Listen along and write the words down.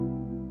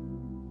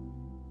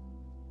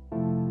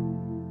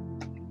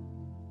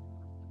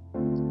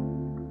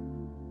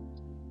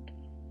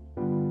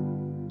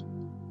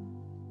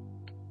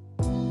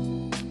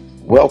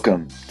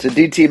Welcome to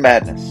DT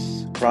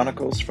Madness,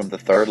 Chronicles from the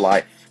Third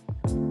Life,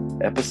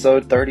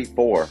 Episode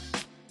 34,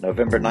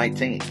 November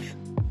 19th,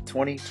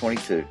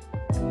 2022.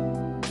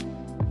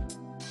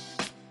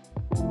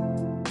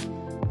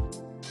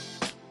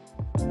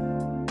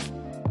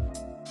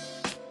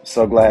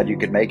 So glad you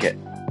could make it.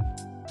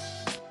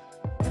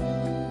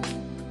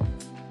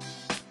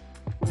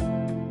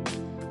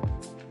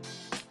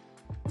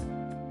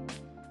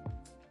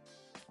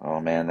 Oh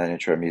man, that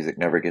intro music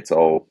never gets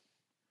old.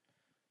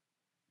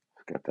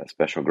 Got that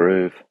special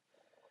groove.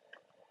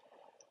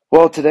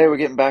 Well, today we're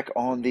getting back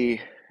on the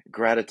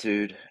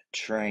gratitude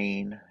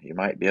train. You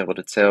might be able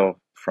to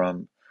tell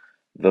from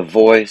the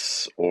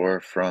voice or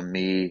from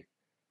me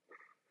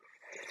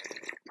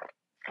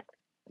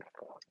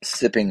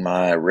sipping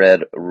my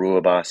red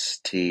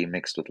rooibos tea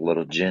mixed with a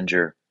little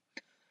ginger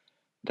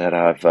that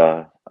I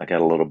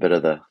got a little bit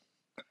of the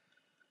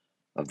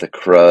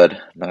crud.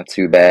 Not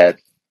too bad.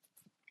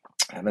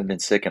 I haven't been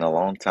sick in a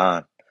long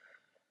time,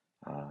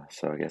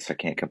 so I guess I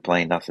can't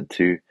complain. Nothing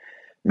too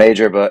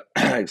major, but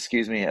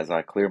excuse me as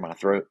I clear my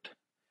throat.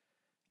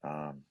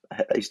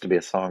 That used to be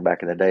a song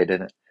back in the day,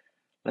 didn't it?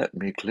 Let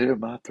me clear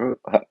my throat.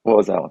 What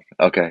was that one?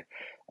 Okay.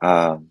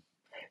 Um,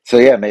 so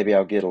yeah, maybe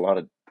I'll get a lot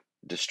of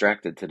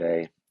distracted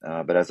today.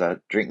 But as I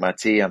drink my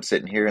tea, I'm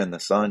sitting here in the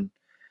sun,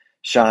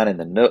 shine in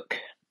the nook.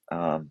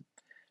 Um,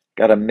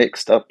 got a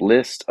mixed up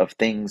list of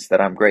things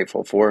that I'm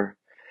grateful for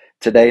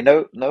today.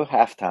 No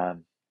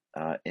halftime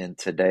in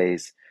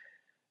today's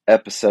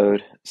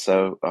episode,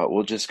 so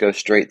we'll just go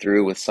straight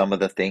through with some of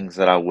the things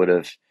that I would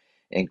have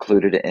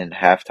included in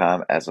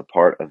halftime as a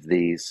part of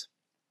these.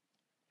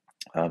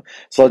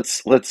 So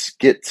let's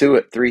get to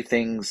it. Three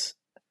things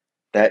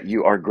that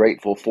you are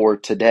grateful for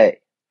today.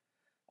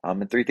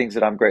 And three things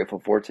that I'm grateful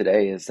for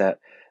today is that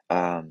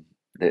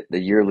the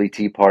yearly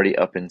tea party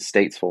up in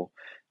Statesville,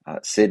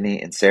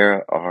 Sydney and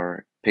Sarah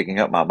are picking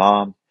up my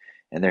mom,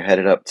 and they're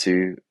headed up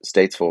to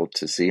Statesville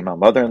to see my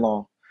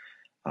mother-in-law.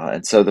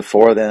 And so the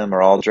four of them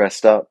are all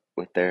dressed up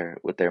with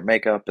their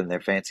makeup and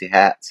their fancy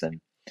hats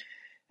and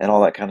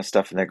all that kind of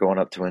stuff, and they're going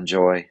up to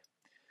enjoy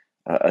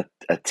a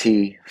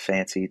tea,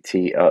 fancy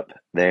tea up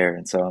there.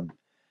 And so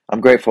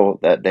I'm grateful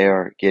that they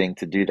are getting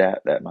to do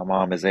that. That my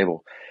mom is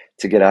able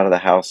to get out of the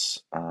house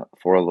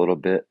for a little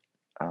bit.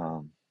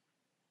 Um,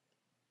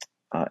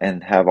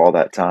 and have all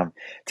that time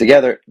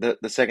together.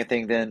 The second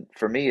thing then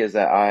for me is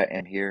that I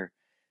am here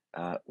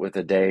with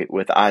a day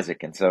with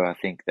Isaac, and so I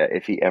think that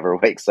if he ever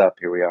wakes up,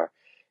 here we are.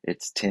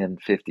 It's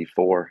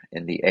 10:54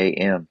 in the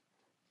a.m.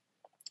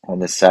 on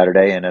this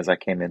Saturday, and as I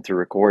came in to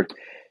record,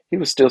 he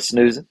was still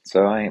snoozing,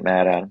 so I ain't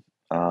mad at him.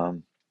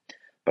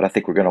 But I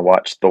think we're gonna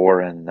watch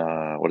Thor and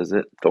what is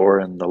it? Thor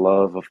and the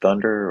Love of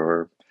Thunder,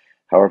 or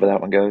however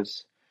that one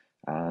goes.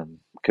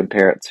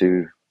 Compare it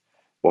to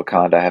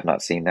Wakanda. I have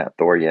not seen that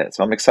Thor yet.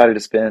 So I'm excited to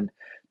spend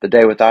the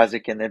day with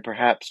Isaac and then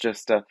perhaps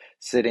just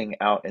sitting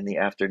out in the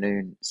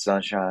afternoon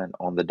sunshine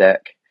on the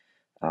deck,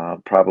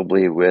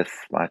 probably with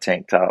my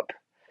tank top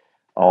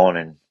on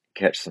and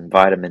catch some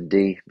vitamin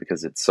D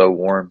because it's so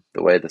warm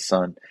the way the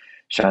sun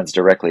shines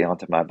directly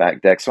onto my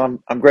back deck. So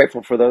I'm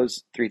grateful for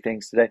those three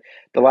things today.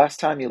 The last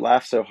time you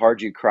laughed so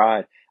hard you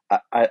cried,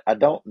 I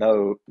don't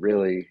know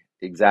really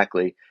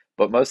exactly,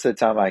 but most of the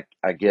time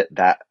I get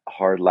that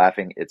hard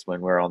laughing, it's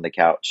when we're on the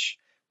couch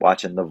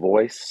watching The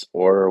Voice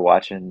or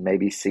watching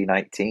maybe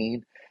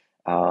C19.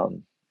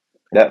 Um,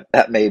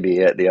 that may be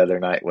it the other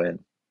night when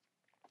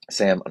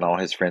Sam and all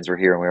his friends were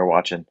here and we were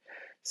watching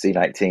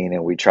C19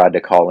 and we tried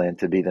to call in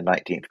to be the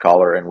 19th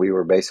caller and we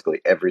were basically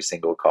every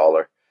single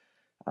caller.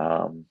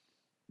 Um,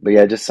 but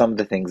yeah, just some of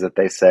the things that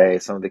they say,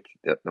 some of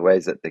the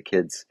ways that the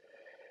kids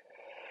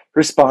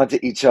respond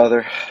to each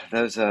other.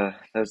 Those are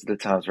the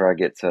times where I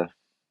get to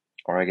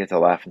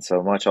laughing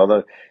so much.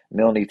 Although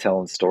Milne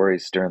telling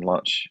stories during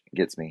lunch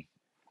gets me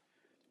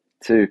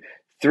too.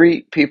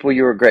 Three people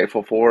you were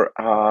grateful for.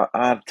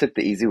 I took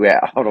the easy way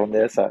out on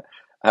this.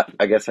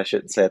 I guess I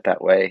shouldn't say it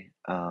that way.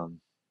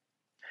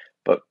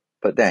 But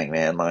but dang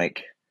man,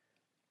 like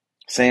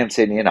Sam,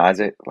 Sydney, and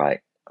Isaac,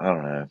 like I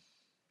don't know,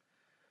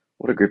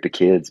 what a group of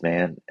kids,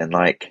 man. And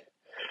like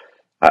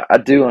I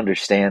do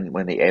understand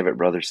when the Avett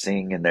brothers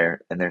sing in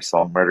their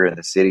song "Murder in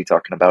the City,"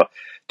 talking about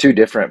two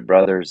different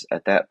brothers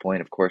at that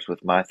point. Of course,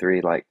 with my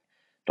three, like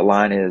the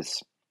line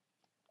is,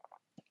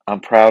 "I'm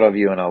proud of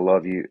you and I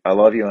love you. I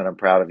love you and I'm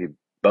proud of you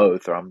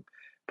both," or "I'm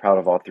proud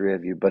of all three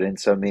of you," but in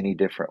so many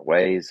different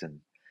ways. And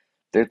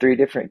they're three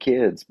different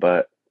kids,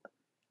 but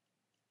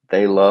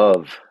they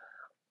love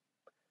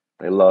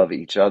they love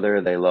each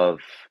other. They love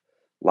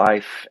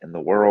life and the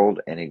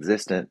world and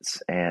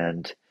existence,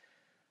 and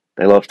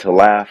they love to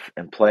laugh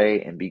and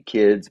play and be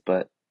kids,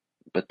 but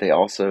they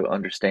also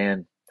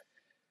understand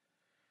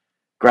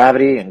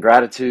gravity and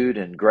gratitude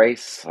and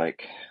grace.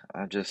 Like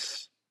I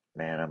just,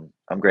 man,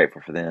 I'm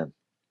grateful for them.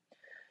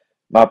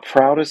 My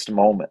proudest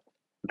moment.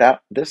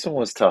 That this one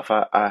was tough.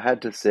 I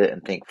had to sit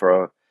and think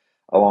for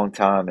a long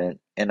time,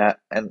 and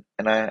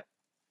I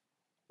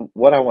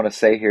what I want to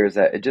say here is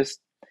that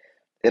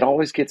it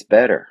always gets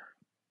better.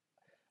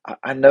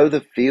 I know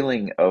the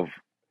feeling of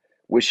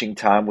wishing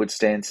time would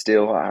stand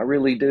still. I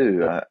really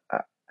do.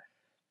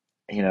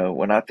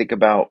 When I think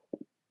about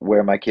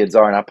where my kids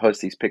are, and I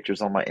post these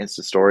pictures on my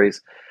Insta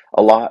stories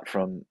a lot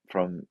from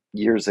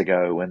years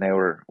ago when they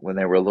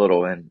were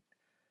little, and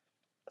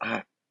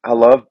I I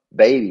love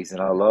babies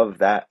and I love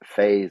that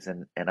phase,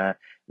 and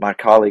my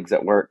colleagues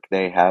at work,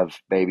 they have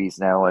babies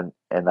now, and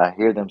I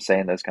hear them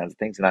saying those kinds of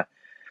things, and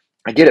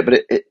I get it,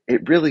 but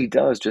it really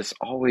does just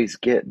always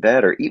get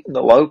better, even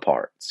the low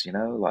parts,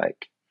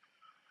 like,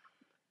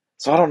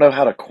 so I don't know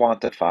how to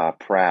quantify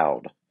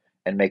proud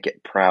and make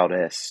it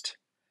proudest.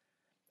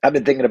 I've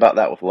been thinking about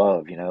that with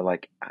love,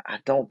 like I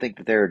don't think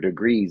that there are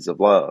degrees of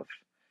love.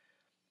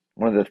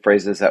 One of the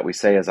phrases that we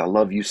say is, I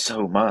love you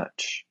so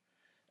much.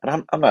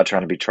 And I'm not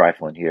trying to be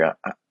trifling here.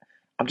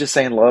 I'm just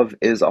saying love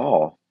is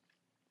all.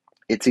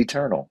 It's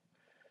eternal.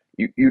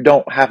 You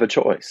don't have a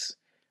choice.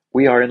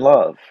 We are in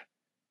love.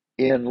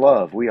 In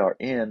love. We are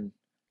in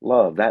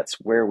love. That's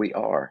where we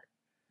are.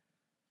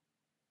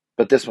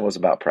 But this one was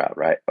about proud,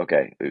 right?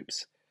 Okay,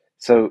 oops.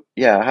 So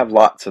yeah, I have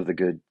lots of the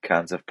good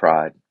kinds of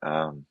pride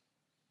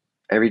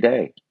every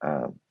day.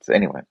 So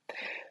anyway,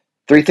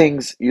 three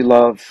things you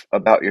love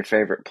about your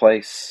favorite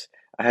place.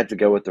 I had to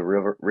go with the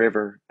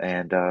river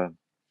and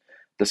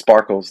the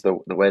sparkles, the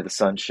way the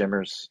sun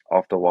shimmers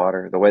off the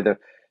water, the way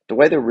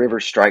the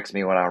river strikes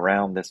me when I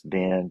round this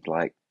bend.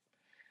 Like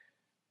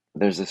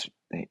there's this,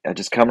 I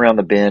just come around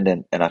the bend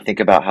and I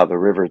think about how the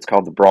river. It's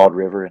called the Broad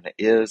River, and it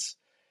is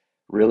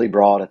really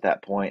broad at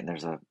that point.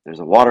 And there's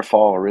a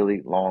waterfall, a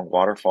really long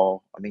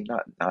waterfall. I mean,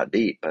 not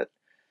deep, but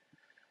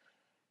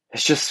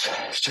it's just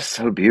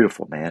so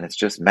beautiful, man. It's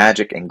just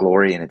magic and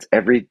glory, and it's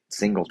every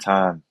single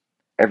time,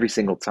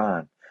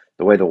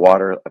 the way the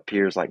water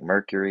appears like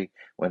mercury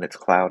when it's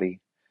cloudy.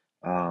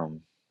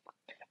 Um,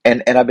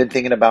 and I've been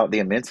thinking about the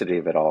immensity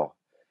of it all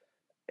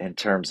in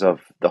terms of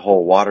the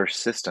whole water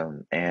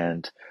system,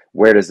 and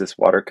where does this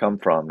water come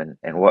from,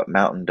 and what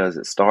mountain does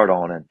it start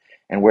on, and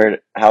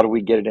how do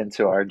we get it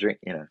into our drink?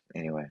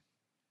 Anyway,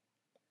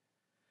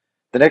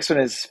 the next one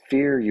is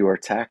fear you are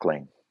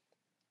tackling.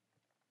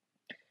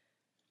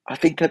 I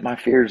think that my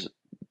fears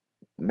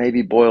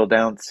maybe boil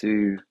down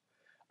to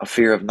a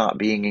fear of not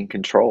being in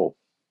control.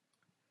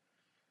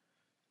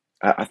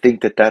 I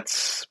think that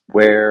that's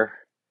where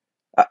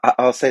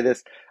I'll say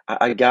this.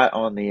 I got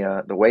on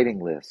the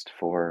waiting list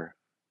for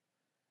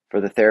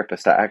the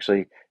therapist.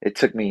 It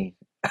took me.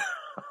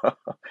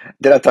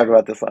 Did I talk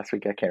about this last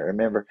week? I can't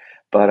remember.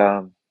 But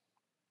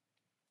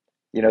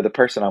the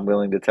person I'm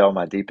willing to tell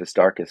my deepest,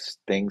 darkest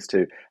things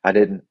to, I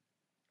didn't.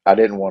 I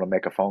didn't want to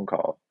make a phone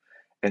call,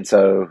 and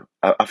so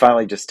I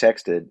finally just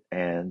texted,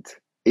 and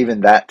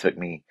even that took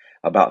me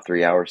about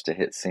 3 hours to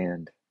hit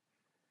send.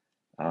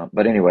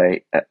 But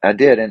anyway, I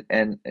did,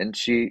 and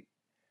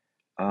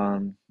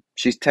um,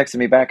 she's texted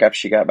me back after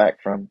she got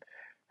back from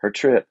her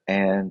trip,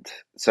 and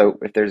so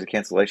if there's a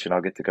cancellation,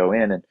 I'll get to go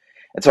in, and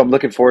so I'm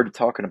looking forward to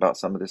talking about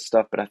some of this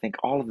stuff. But I think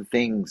all of the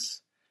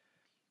things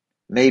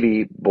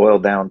maybe boil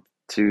down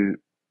to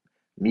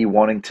me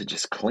wanting to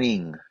just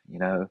cling,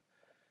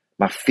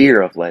 my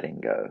fear of letting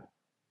go.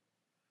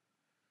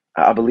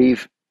 I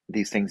believe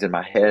these things in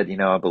my head,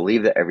 I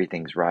believe that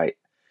everything's right.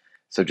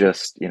 So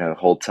just,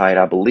 hold tight.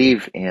 I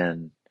believe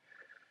in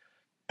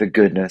the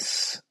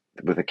goodness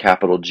with a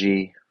capital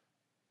G.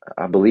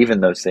 I believe in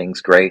those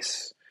things,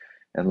 grace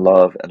and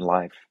love and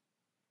life.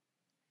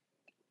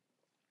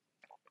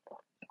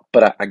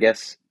 But I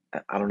guess,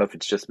 I don't know if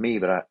it's just me,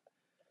 but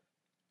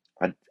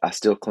I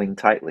still cling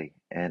tightly.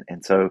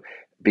 And so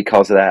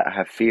because of that, I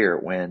have fear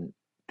when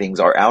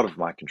things are out of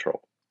my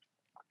control,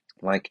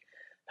 like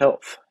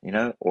health,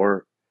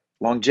 or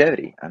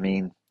longevity. I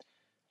mean,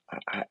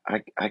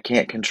 I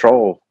can't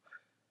control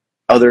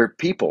other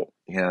people,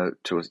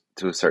 to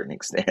a certain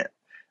extent,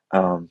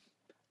 um,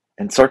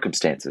 and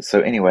circumstances. So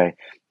anyway,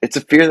 it's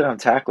a fear that I'm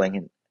tackling,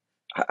 and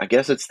I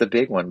guess it's the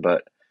big one.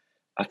 But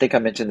I think I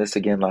mentioned this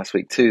again last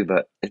week too.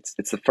 But it's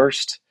the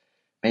first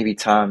maybe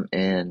time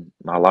in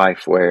my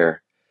life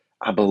where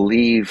I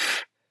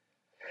believe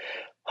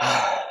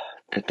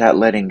that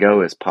letting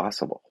go is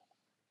possible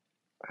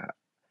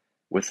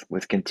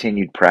with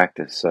continued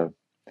practice. So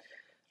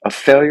a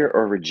failure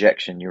or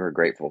rejection you are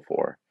grateful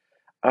for.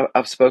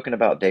 I've spoken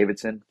about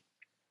Davidson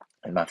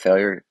and my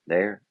failure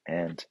there,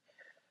 and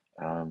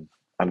um,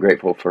 I'm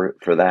grateful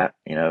for that,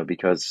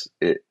 because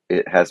it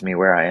has me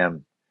where I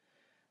am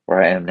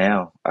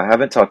now. I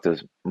haven't talked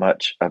as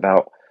much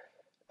about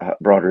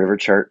Broad River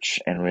Church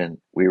and when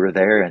we were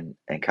there, and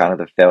kind of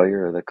the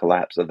failure or the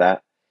collapse of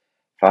that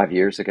 5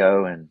 years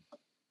ago, and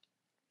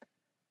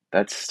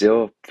that's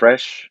still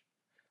fresh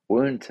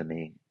wound to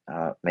me.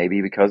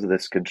 Maybe because of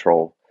this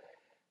control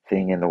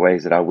thing in the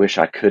ways that I wish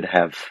I could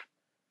have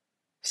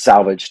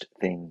salvaged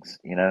things,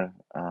 the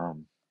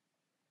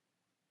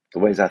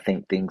ways I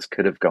think things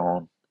could have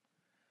gone.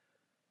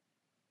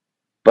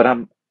 But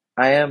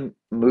I am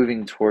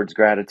moving towards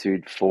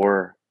gratitude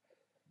for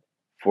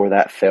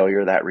that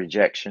failure, that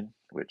rejection,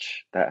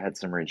 which that had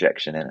some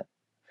rejection in it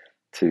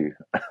too.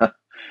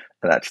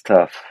 That's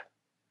tough.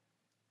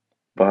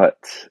 But,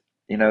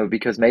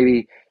 because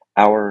maybe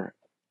our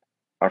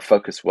our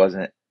focus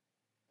wasn't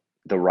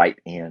the right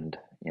end.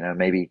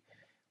 Maybe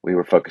we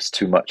were focused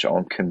too much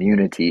on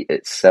community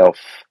itself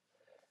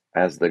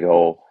as the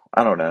goal.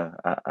 I don't know.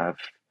 I've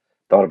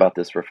thought about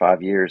this for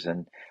 5 years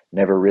and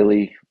never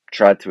really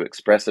tried to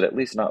express it, at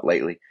least not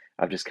lately.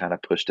 I've just kind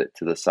of pushed it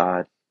to the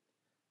side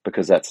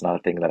because that's not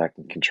a thing that I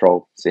can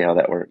control. See how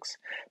that works.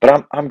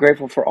 But I'm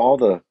grateful for all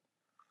the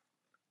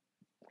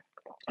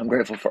I'm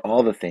grateful for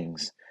all the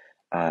things,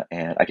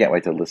 and I can't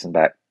wait to listen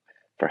back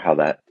for how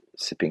that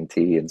sipping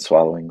tea and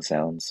swallowing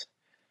sounds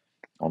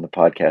on the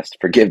podcast.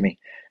 Forgive me.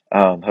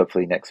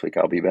 Hopefully next week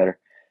I'll be better.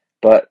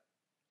 But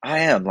I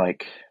am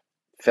like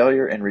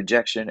failure and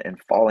rejection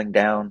and falling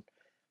down.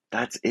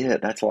 That's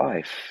it. That's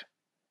life.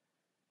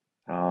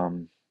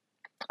 Um,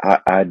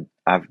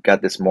 I've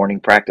got this morning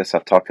practice.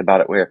 I've talked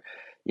about it where,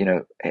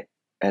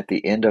 at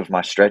the end of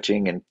my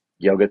stretching and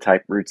yoga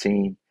type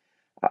routine,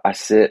 I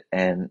sit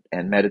and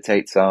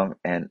meditate some,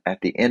 and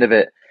at the end of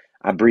it,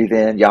 I breathe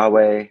in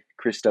Yahweh,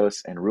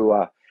 Christos, and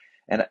Ruah,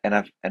 and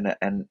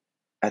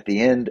at the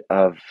end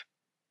of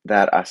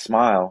that, I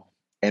smile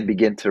and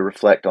begin to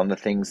reflect on the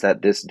things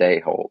that this day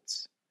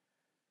holds.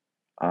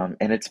 And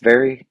it's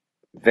very,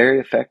 very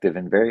effective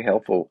and very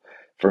helpful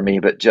for me.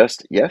 But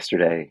just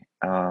yesterday,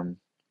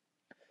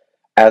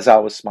 as I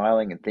was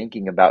smiling and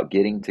thinking about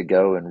getting to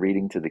go and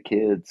reading to the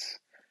kids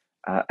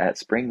at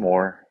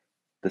Springmore,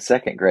 the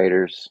second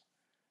graders,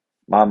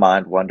 my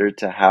mind wandered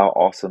to how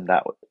awesome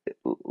that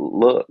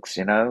looks.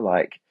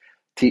 Like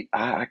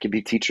I could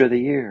be teacher of the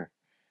year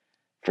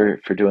for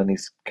doing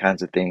these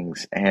kinds of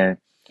things, and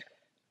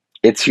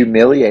it's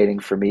humiliating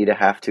for me to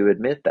have to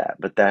admit that,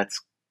 but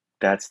that's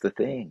the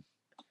thing.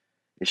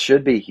 It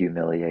should be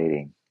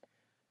humiliating.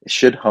 It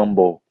should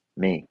humble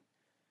me.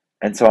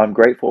 And so I'm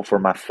grateful for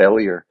my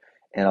failure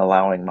in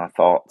allowing my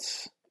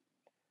thoughts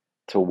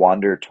to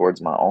wander towards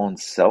my own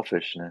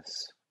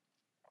selfishness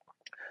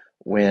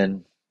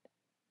when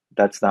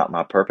that's not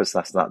my purpose.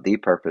 That's not the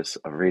purpose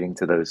of reading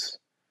to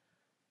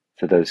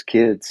those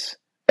kids.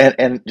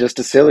 And just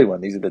a silly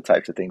one. These are the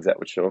types of things that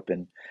would show up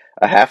in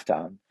a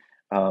halftime.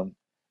 Um,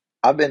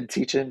 I've been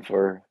teaching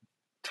for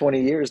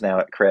 20 years now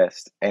at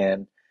Crest,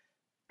 and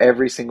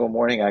every single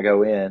morning I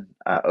go in,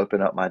 I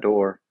open up my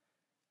door,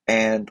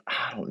 and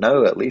I don't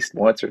know, at least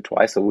once or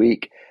twice a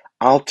week,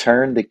 I'll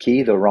turn the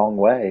key the wrong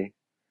way.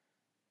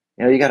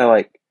 You got to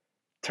like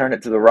turn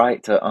it to the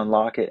right to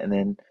unlock it and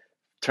then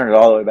turn it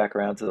all the way back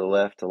around to the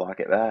left to lock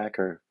it back.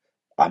 Or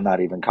I'm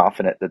not even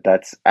confident that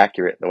that's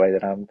accurate the way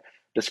that I'm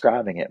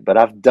describing it. But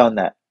I've done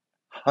that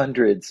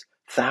hundreds,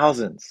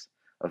 thousands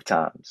of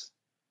times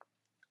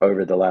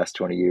over the last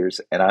 20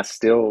 years, and I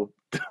still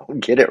don't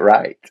get it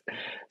right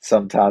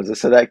sometimes. And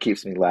so that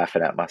keeps me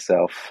laughing at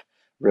myself,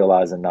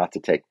 realizing not to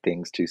take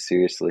things too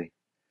seriously.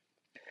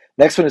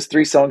 Next one is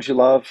three songs you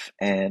love,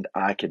 and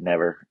I could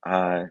never.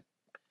 I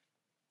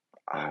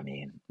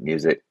mean,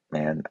 music,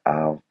 man.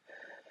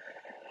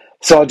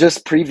 So I'll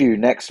just preview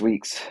next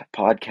week's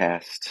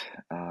podcast.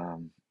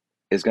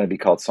 Is going to be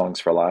called "Songs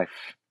for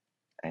Life,"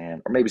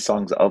 and or maybe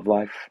 "Songs of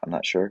Life." I'm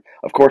not sure.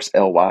 Of course,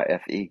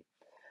 LYFE,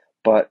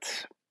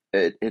 but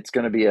it's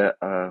going to be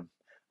a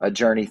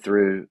journey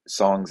through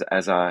songs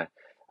as I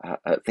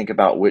think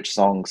about which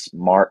songs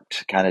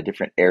marked kind of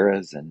different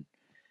eras and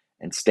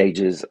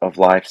stages of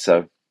life.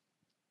 So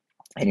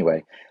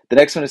anyway, the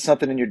next one is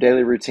something in your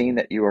daily routine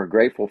that you are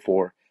grateful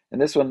for.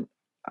 And this one,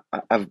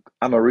 I'm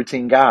a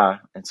routine guy,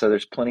 and so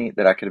there's plenty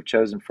that I could have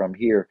chosen from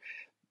here.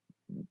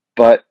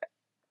 But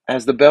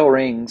as the bell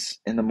rings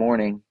in the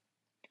morning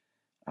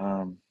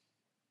um,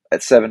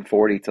 at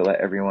 7:40 to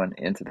let everyone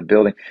into the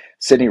building,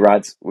 Sydney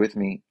rides with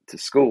me to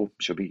school.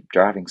 She'll be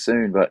driving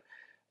soon, but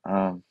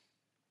um,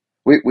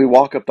 we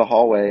walk up the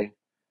hallway.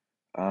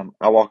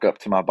 I walk up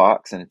to my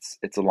box, and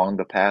it's along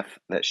the path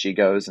that she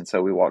goes, and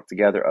so we walk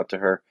together up to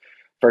her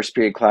first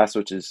period class,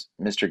 which is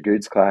Mr.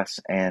 Good's class,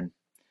 and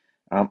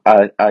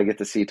I get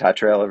to see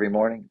Tytrell every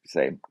morning.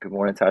 Say good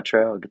morning,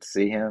 Tytrell. I get to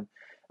see him.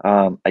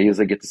 I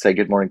usually get to say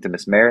good morning to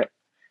Miss Merritt,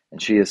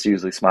 and she is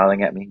usually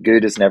smiling at me.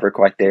 Good is never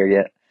quite there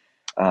yet,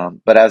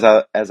 but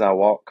as I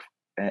walk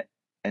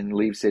and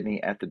leave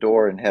Sydney at the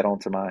door and head on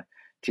to my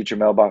teacher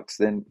mailbox,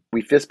 then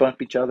we fist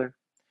bump each other,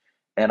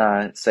 and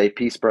I say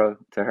peace, bro,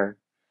 to her.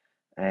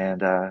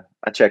 And I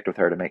checked with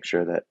her to make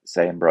sure that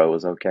saying bro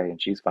was okay,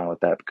 and she's fine with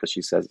that because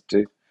she says it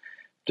too,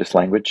 just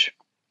language.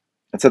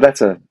 And so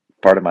that's a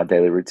part of my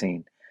daily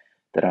routine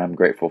that I'm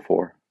grateful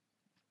for.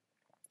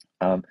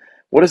 Um,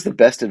 what is the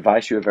best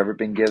advice you have ever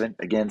been given?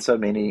 Again, so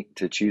many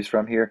to choose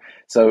from here.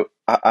 So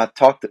I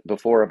talked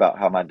before about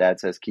how my dad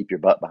says keep your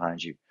butt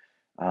behind you.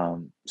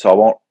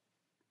 So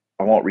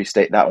I won't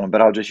restate that one,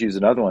 but I'll just use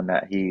another one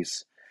that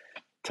he's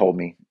told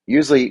me.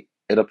 Usually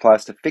it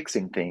applies to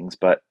fixing things,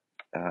 but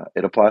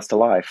it applies to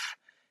life,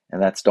 and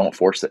that's don't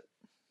force it.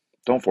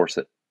 Don't force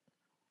it.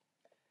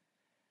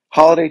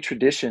 Holiday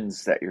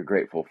traditions that you're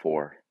grateful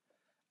for.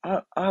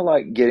 I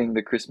like getting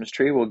the Christmas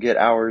tree. We'll get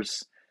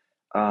ours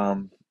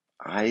Um,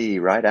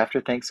 right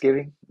after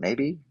Thanksgiving,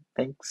 maybe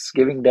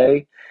Thanksgiving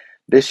Day.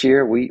 This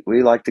year, we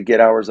like to get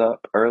ours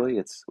up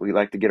early. We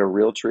like to get a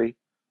real tree,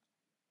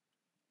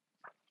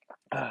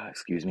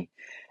 excuse me.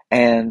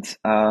 And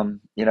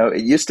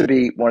it used to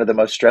be one of the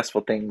most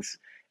stressful things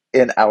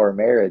in our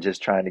marriage is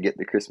trying to get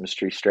the Christmas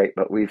tree straight,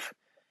 but we've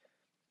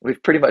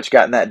pretty much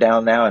gotten that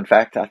down now. In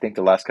fact, I think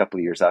the last couple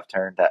of years I've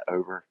turned that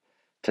over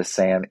to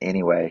Sam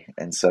anyway.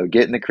 And so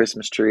getting the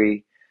Christmas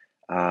tree,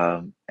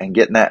 and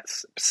getting that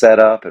set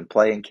up and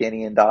playing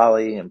Kenny and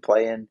Dolly and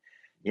playing,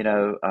 you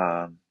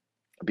know,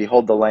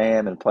 Behold the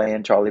Lamb and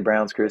playing Charlie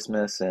Brown's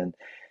Christmas and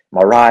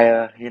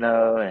Mariah,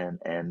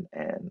 and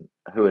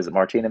who is it?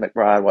 Martina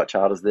McBride. What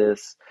child is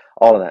this?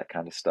 All of that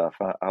kind of stuff.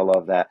 I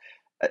love that.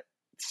 Uh,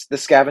 the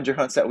scavenger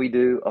hunts that we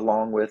do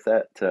along with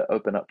that to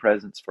open up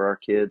presents for our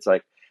kids,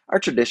 like our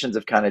traditions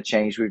have kind of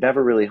changed. We've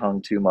never really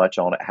hung too much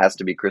on it has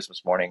to be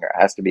Christmas morning or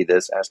it has to be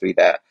this, it has to be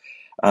that.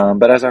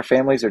 But as our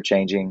families are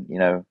changing,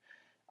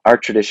 our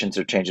traditions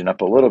are changing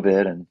up a little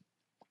bit, and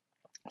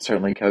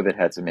certainly COVID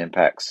had some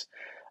impacts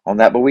on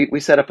that. But we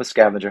set up a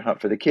scavenger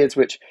hunt for the kids,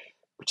 which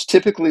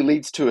typically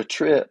leads to a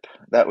trip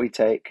that we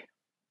take.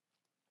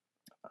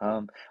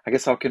 I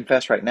guess I'll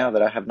confess right now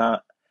that I have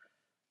not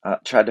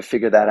tried to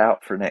figure that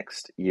out for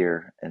next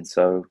year, and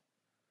so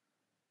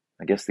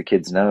I guess the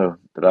kids know,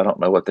 but I don't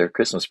know what their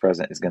Christmas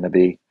present is going to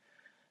be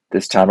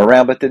this time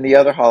around. But then the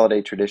other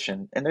holiday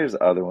tradition, and there's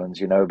other ones,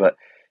 but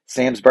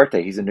Sam's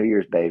birthday, he's a New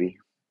Year's baby,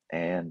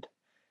 and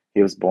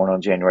he was born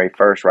on January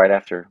 1st, right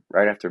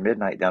after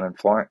midnight down in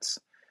Florence,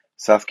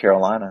 South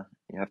Carolina.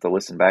 You have to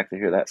listen back to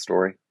hear that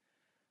story.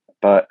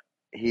 But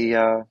he,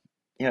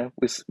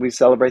 we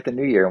celebrate the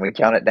New Year and we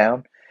count it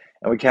down,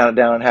 and we count it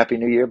down on Happy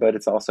New Year. But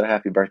it's also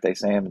Happy Birthday,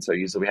 Sam. And so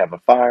usually we have a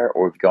fire,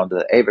 or we've gone to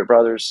the Avett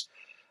Brothers.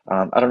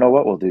 I don't know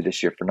what we'll do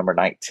this year for number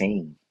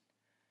 19.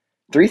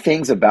 Three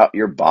things about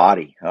your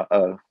body.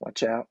 Uh-oh,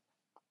 watch out.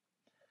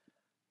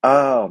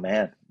 Oh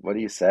man, what do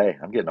you say?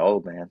 I'm getting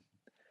old, man.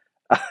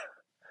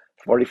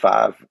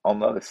 45,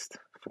 almost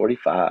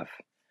 45.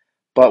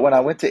 But when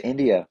I went to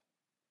India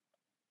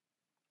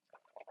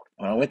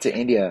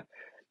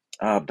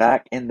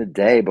back in the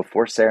day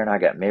before Sarah and I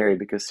got married,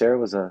 because Sarah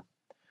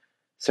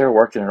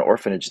worked in an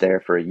orphanage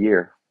there for a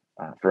year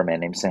for a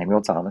man named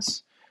Samuel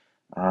Thomas.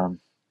 Um,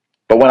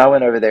 but when I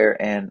went over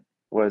there and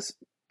was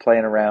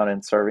playing around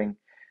and serving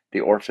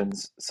the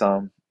orphans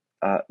some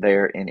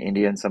there in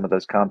India in some of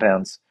those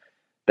compounds,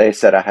 they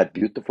said I had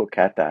beautiful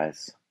cat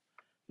eyes.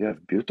 You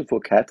have beautiful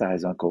cat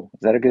eyes, Uncle. Is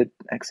that a good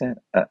accent?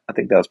 I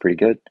think that was pretty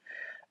good.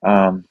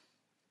 Um,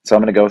 so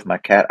I'm going to go with my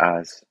cat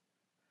eyes.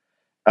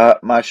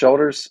 My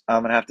shoulders,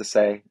 I'm gonna have to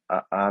say,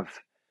 I've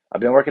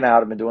been working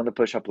out. I've been doing the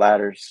push-up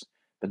ladders,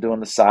 been doing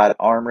the side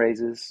arm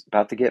raises.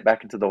 About to get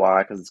back into the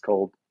Y because it's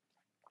cold,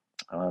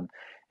 um,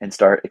 and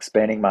start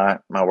expanding my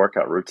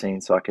workout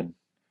routine so I can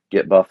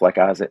get buff like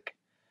Isaac.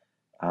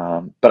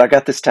 But I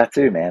got this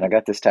tattoo, man. I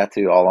got this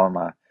tattoo all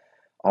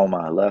on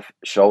my left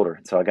shoulder,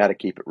 so I got to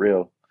keep it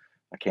real.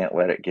 I can't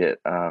let it get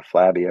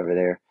flabby over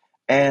there.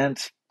 And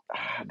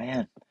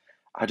man,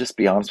 I'll just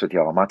be honest with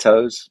y'all. My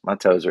toes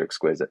are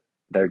exquisite.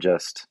 They're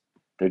just,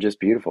 they're just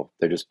beautiful.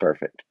 They're just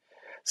perfect.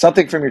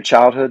 Something from your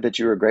childhood that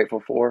you were grateful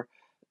for.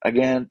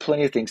 Again,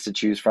 plenty of things to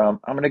choose from.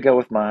 I'm going to go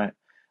with my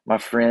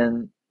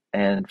friend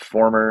and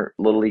former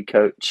Little League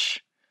coach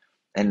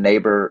and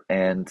neighbor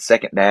and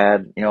second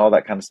dad, all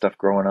that kind of stuff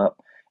growing up.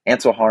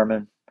 Ansel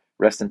Harmon,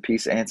 rest in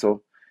peace,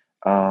 Ansel.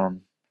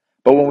 Um,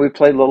 but when we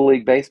played Little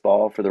League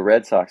Baseball for the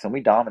Red Sox, and we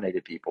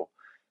dominated people,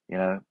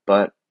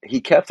 but he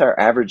kept our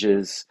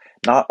averages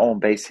not on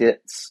base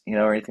hits,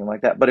 or anything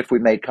like that, but if we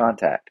made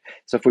contact.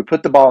 So if we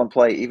put the ball in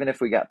play, even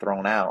if we got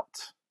thrown out,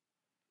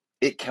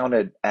 it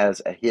counted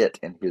as a hit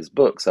in his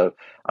book. So,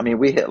 I mean,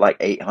 we hit like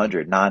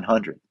 800,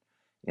 900,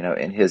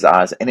 in his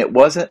eyes. And it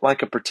wasn't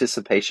like a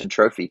participation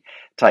trophy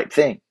type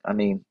thing. I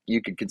mean,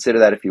 you could consider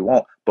that if you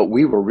want, but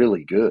we were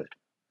really good.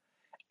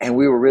 And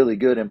we were really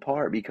good in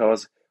part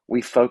because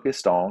we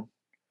focused on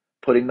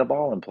putting the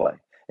ball in play.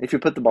 If you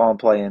put the ball in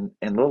play in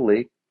Little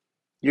League,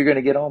 you're going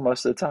to get on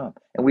most of the time.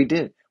 And we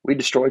did. We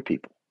destroyed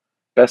people.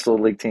 Best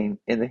Little League team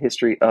in the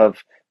history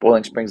of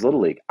Boiling Springs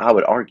Little League, I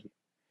would argue.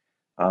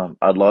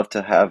 I'd love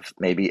to have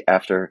maybe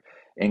after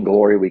In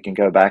Glory, we can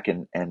go back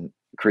and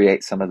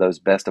create some of those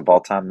best of all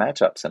time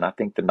matchups. And I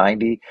think the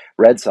 90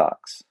 Red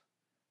Sox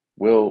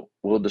will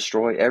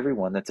destroy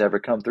everyone that's ever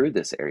come through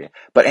this area.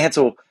 But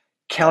Ansel,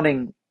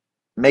 counting,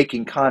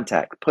 making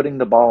contact, putting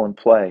the ball in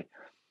play,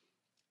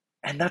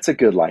 and that's a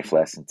good life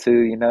lesson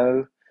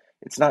too.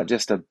 It's not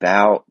just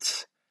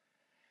about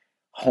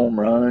home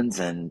runs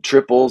and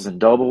triples and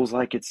doubles.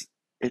 Like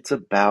it's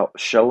about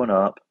showing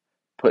up,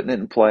 putting it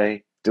in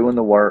play, doing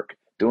the work,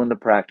 doing the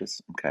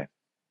practice. Okay.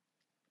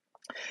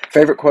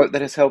 Favorite quote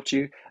that has helped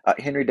you?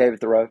 Henry David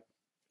Thoreau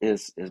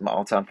is my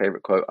all-time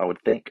favorite quote. I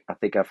would think. I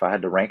think if I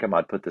had to rank him,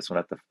 I'd put this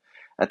one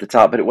at the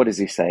top. But what does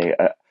he say?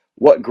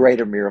 What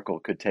greater miracle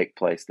could take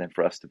place than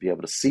for us to be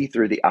able to see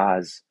through the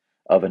eyes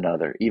of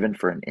another, even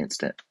for an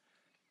instant?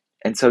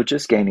 And so,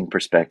 just gaining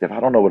perspective. I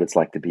don't know what it's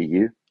like to be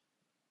you,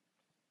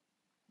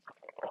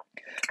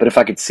 but if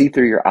I could see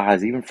through your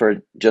eyes, even for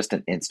just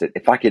an instant,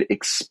 if I could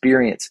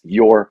experience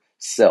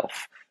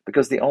yourself,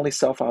 because the only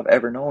self I've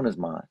ever known is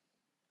mine.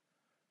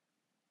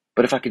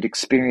 but if I could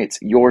experience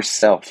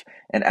yourself.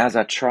 And as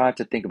I try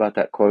to think about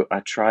that quote, I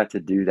try to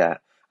do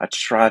that. I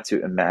try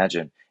to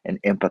imagine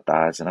and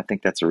empathize. And I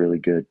think that's a really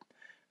good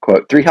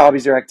quote. 3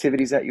 hobbies or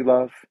activities that you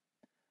love.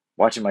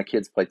 Watching my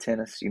kids play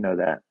tennis, you know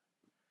that.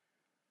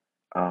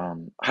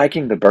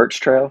 Hiking the Birch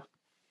Trail.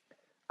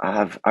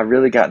 I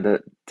really gotten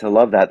to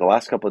love that. The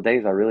last couple of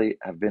days, I really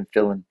have been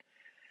feeling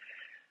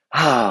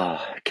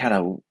kind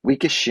of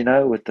weakish,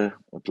 with the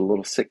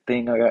little sick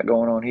thing I got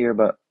going on here.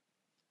 But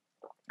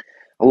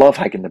I love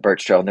hiking the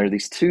Birch Trail, and there are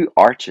these 2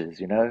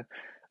 arches,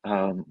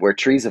 where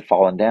trees have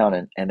fallen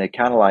down, and they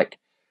kind of like.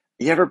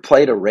 You ever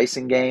played a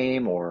racing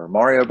game or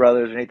Mario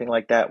Brothers or anything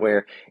like that,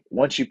 where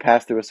once you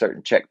pass through a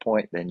certain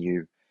checkpoint, then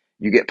you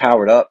get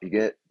powered up,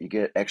 you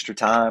get extra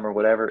time or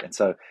whatever, and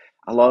so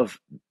I love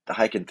the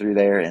hiking through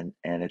there, and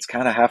it's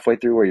kind of halfway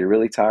through where you're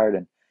really tired,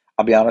 and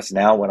I'll be honest,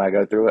 now when I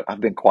go through it,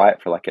 I've been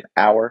quiet for like an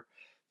hour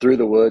through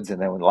the woods,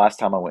 and then when the last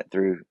time I went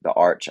through the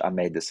arch, I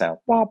made the sound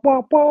wop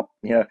wop wop,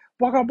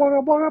 walk up walk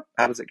up walk up.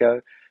 How does it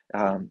go?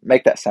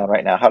 Make that sound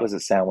right now. How does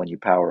it sound when you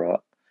power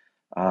up?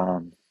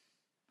 Um,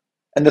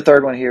 and the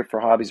third one here for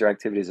hobbies or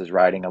activities is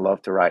writing. I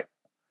love to write.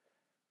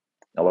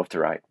 I love to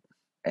write,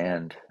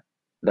 and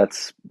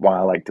that's why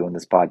I like doing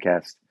this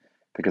podcast,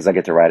 because I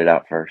get to write it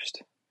out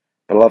first.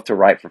 But I love to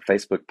write for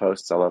Facebook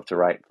posts. I love to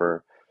write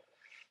for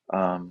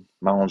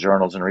my own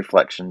journals and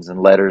reflections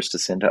and letters to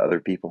send to other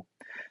people.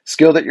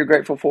 Skill that you're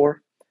grateful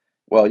for?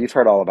 Well, you've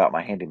heard all about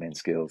my handyman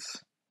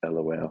skills,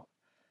 LOL.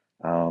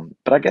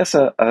 But I guess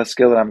a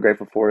skill that I'm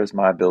grateful for is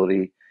my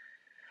ability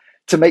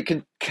to make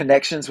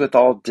connections with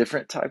all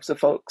different types of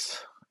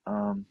folks.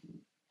 Um,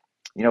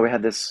 we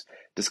had this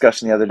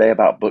discussion the other day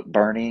about book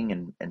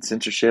burning and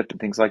censorship and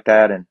things like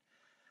that, and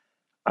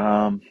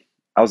um,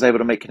 I was able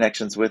to make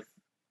connections with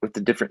the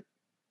different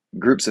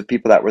groups of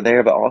people that were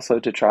there, but also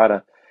to try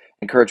to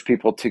encourage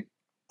people to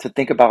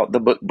think about the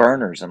book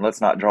burners, and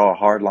let's not draw a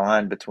hard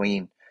line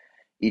between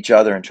each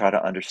other and try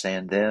to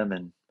understand them.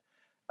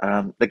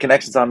 And the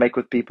connections I make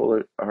with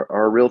people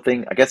are a real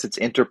thing. I guess it's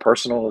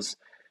interpersonal, as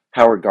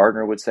Howard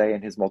Gardner would say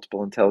in his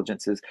Multiple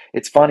Intelligences.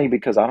 It's funny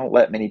because I don't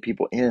let many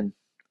people in,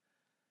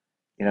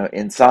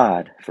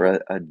 inside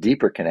for a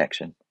deeper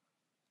connection,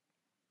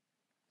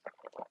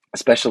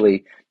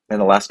 especially in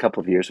the last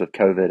couple of years with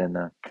COVID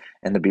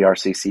and the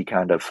BRCC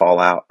kind of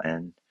fallout.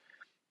 And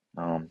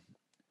um,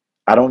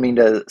 I don't mean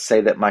to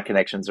say that my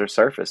connections are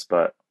surface,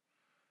 but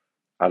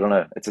I don't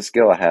know. It's a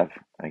skill I have.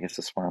 I guess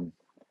that's why I'm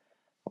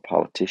a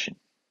politician.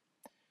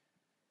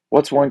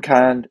 What's one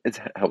kind? It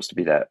helps to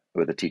be that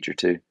with a teacher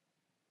too.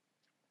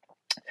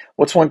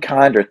 What's one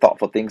kind or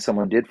thoughtful thing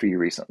someone did for you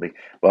recently?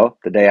 Well,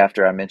 the day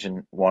after I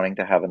mentioned wanting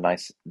to have a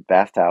nice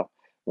bath towel,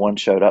 one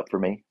showed up for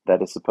me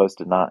that is supposed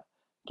to not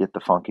get the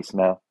funky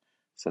smell.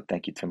 So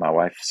thank you to my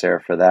wife,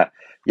 Sarah, for that.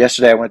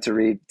 Yesterday, I went to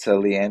read to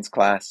Leanne's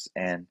class,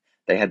 and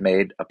they had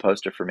made a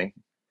poster for me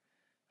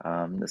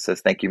that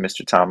says, "Thank you,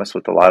 Mr. Thomas,"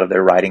 with a lot of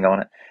their writing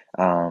on it,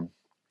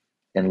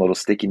 and little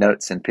sticky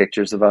notes and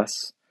pictures of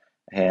us.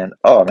 And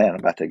oh man, I'm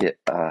about to get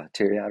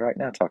teary eyed right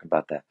now talking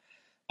about that.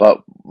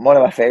 But one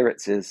of my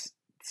favorites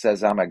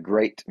says I'm a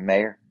great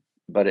mayor,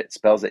 but it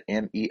spells it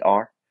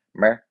M-E-R,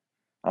 mayor.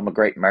 I'm a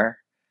great mayor,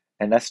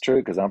 and that's true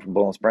because I'm from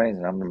Bowling Springs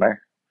and I'm the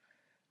mayor.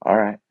 All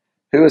right,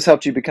 who has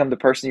helped you become the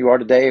person you are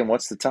today, and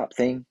what's the top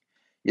thing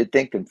you'd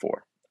thank them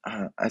for?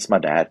 That's my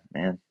dad,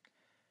 man.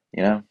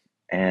 You know,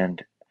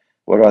 and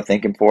what do I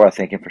thank him for? I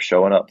thank him for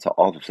showing up to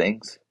all the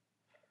things.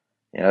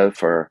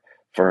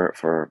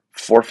 For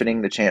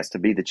forfeiting the chance to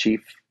be the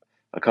chief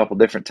a couple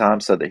different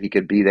times so that he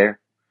could be there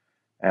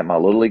at my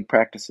little league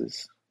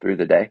practices through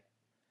the day,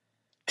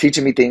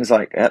 teaching me things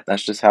like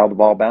that's just how the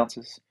ball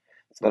bounces,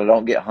 so that I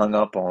don't get hung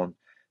up on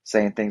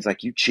saying things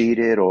like you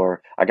cheated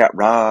or I got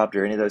robbed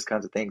or any of those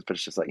kinds of things. But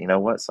it's just like, you know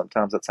what?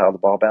 Sometimes that's how the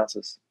ball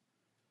bounces.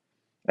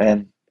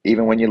 And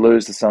even when you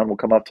lose, the sun will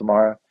come up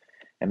tomorrow,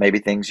 and maybe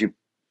things you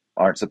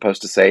aren't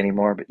supposed to say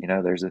anymore. But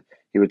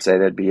he would say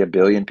there'd be a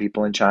billion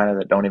people in China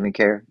that don't even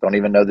care, don't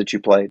even know that you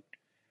played.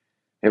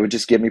 It would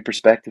just give me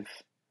perspective.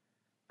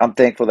 I'm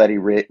thankful that he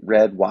read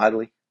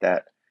widely,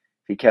 that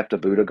he kept a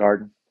Buddha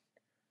garden,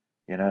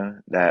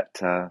 that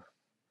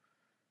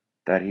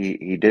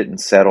he didn't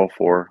settle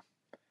for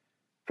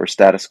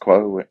status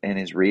quo in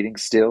his reading.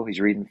 Still, he's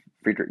reading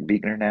Friedrich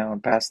Buechner now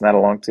and passing that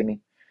along to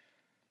me.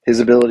 His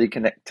ability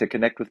to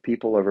connect with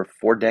people over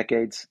 4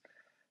 decades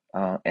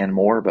and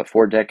more, but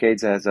 4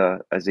 decades as a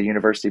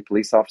university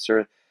police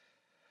officer,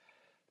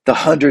 the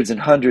hundreds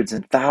and hundreds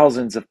and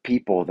thousands of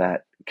people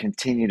that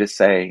continue to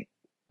say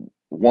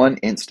one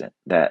instant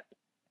that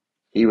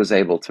he was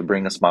able to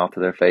bring a smile to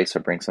their face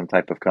or bring some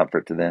type of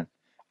comfort to them.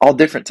 All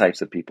different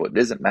types of people. It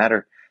didn't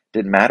matter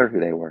who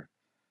they were.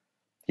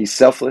 He's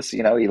selfless,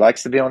 he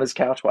likes to be on his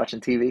couch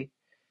watching TV.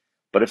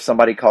 But if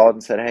somebody called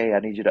and said, "Hey, I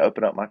need you to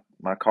open up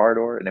my car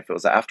door," and if it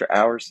was after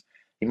hours,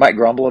 he might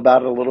grumble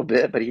about it a little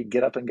bit, but he'd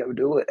get up and go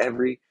do it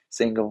every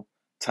single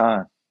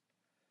time,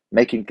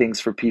 making things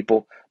for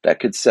people that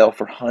could sell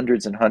for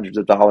hundreds and hundreds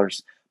of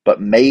dollars,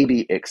 but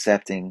maybe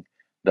accepting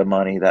the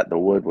money that the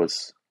wood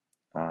was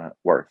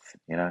worth,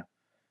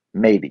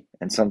 maybe,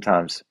 and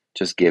sometimes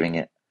just giving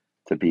it.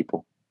 to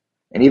people.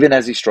 And even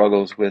as he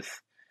struggles with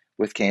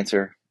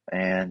cancer,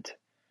 and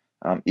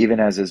even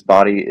as his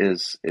body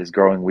is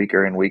growing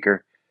weaker and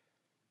weaker,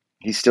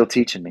 he's still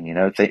teaching me.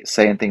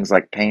 Saying things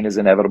like pain is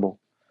inevitable,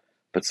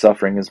 but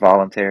suffering is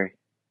voluntary.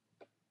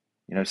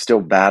 Still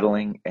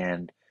battling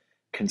and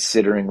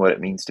considering what it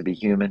means to be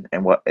human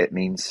and what it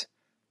means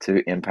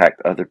to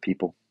impact other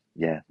people.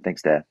 Yeah,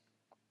 thanks, Dad.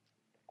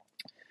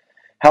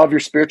 How have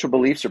your spiritual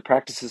beliefs or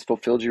practices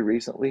fulfilled you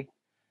recently?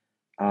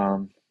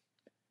 Um,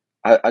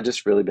 I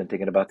just really been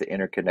thinking about the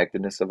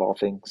interconnectedness of all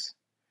things,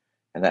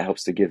 and that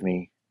helps to give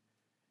me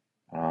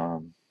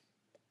um,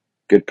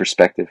 good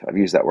perspective. I've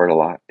used that word a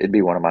lot. It'd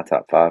be one of my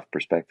top five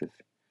perspectives.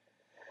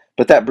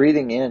 But that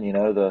breathing in,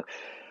 the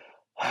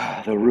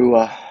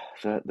ruah,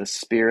 the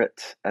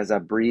spirit, as I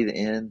breathe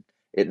in,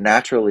 it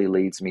naturally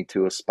leads me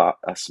to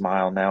a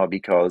smile now,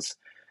 because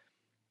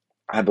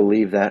I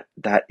believe that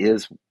that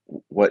is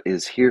what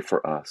is here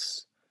for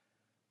us.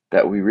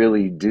 That we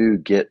really do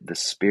get the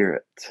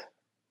Spirit,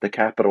 the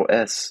capital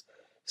S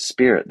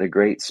Spirit, the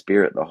Great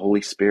Spirit, the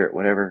Holy Spirit,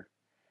 whatever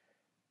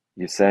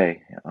you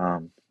say,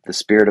 the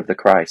Spirit of the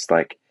Christ.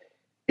 Like,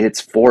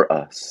 it's for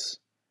us,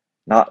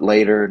 not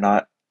later,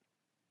 not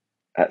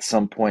at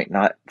some point,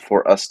 not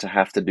for us to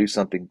have to do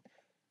something,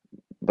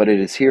 but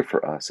it is here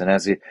for us. And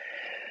as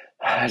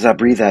I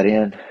breathe that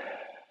in,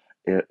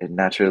 it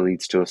naturally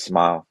leads to a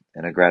smile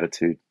and a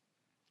gratitude.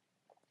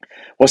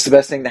 What's the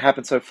best thing that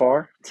happened so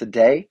far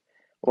today?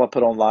 Well, I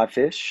put on Live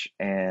Fish,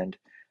 and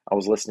I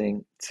was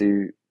listening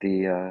to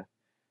the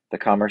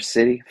Commerce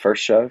City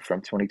first show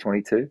from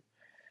 2022.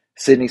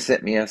 Sydney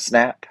sent me a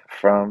snap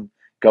from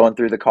going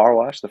through the car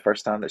wash, the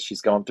first time that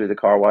she's gone through the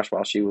car wash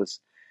while she was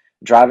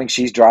driving.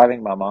 She's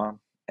driving my mom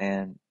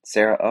and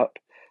Sarah up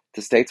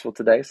to Statesville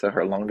today, so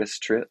her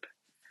longest trip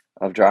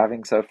of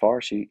driving so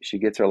far. She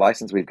gets her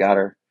license. We've got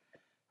her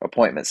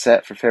appointment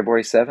set for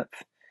February 7th.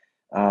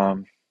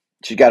 Um,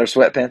 she got her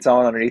sweatpants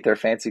on underneath her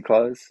fancy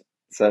clothes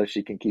so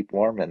she can keep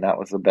warm, and that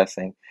was the best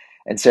thing.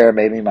 And Sarah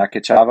made me my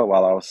cachava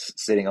while I was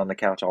sitting on the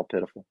couch all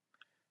pitiful.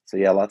 So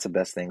yeah, lots of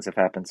best things have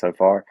happened so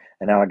far,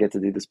 and now I get to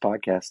do this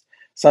podcast.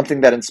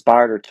 Something that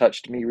inspired or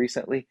touched me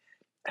recently,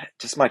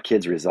 just my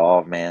kids'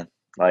 resolve, man.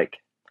 Like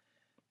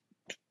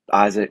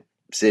Isaac,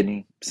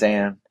 Sydney,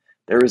 Sam,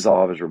 their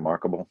resolve is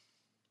remarkable.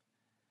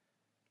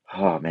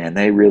 Oh man,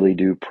 they really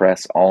do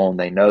press on.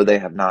 They know they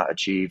have not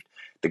achieved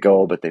the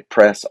goal, but they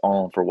press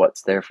on for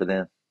what's there for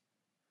them.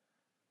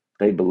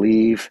 They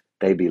believe,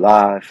 they be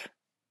live.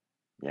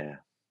 Yeah.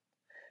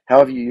 How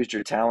have you used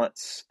your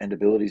talents and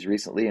abilities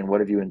recently, and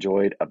what have you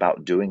enjoyed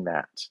about doing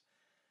that?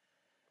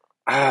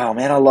 Oh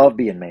man, I love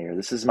being mayor.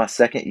 This is my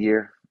second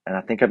year, and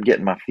I think I'm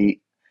getting my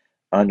feet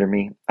under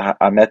me.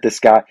 I met this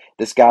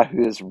guy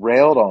who has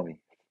railed on me.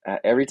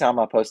 Every time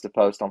I post a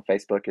post on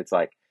Facebook, it's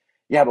like,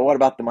 yeah, but what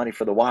about the money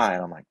for the why?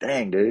 And I'm like,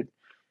 dang, dude,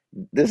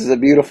 this is a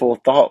beautiful,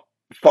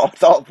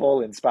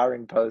 thoughtful,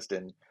 inspiring post.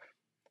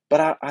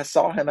 But I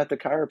saw him at the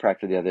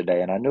chiropractor the other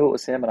day, and I knew it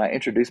was him, and I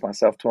introduced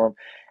myself to him,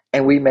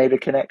 and we made a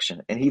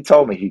connection. And he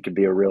told me he could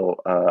be a real,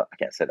 I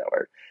can't say that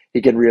word,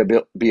 he can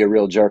be a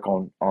real jerk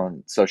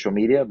on social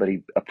media, but he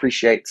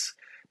appreciates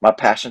my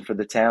passion for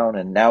the town,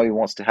 and now he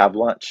wants to have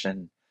lunch.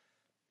 And,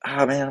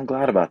 ah, man, I'm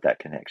glad about that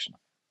connection.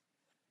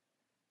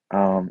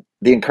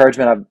 The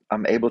encouragement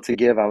I'm able to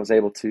give, I was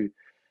able to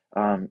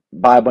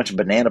buy a bunch of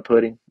banana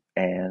pudding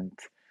and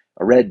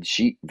a red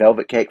sheet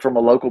velvet cake from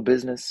a local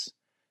business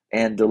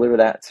and deliver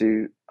that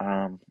to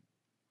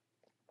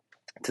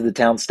the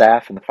town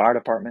staff and the fire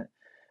department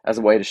as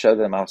a way to show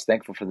them I was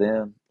thankful for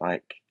them.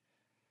 Like,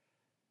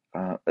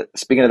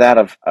 speaking of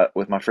that,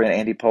 with my friend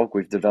Andy Polk,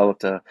 we've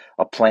developed a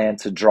plan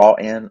to draw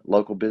in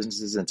local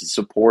businesses and to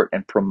support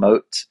and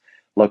promote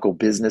local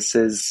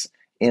businesses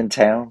in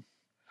town,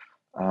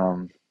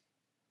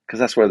 because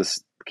that's where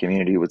this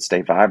community would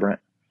stay vibrant.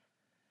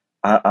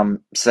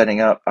 I'm setting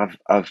up.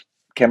 I've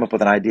came up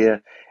with an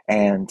idea,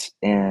 and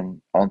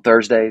in on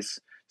Thursdays,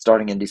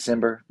 starting in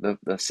December,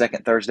 the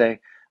second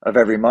Thursday of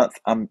every month,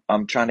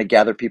 I'm trying to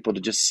gather people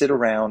to just sit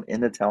around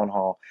in the town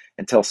hall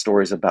and tell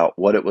stories about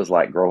what it was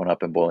like growing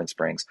up in Boiling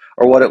Springs,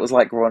 or what it was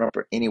like growing up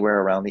anywhere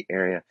around the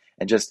area,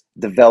 and just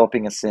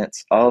developing a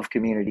sense of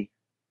community,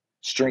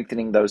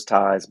 strengthening those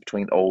ties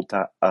between old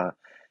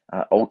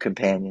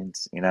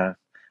companions.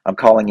 I'm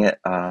calling it.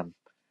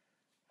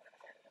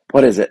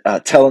 What is it?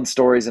 Telling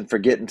stories and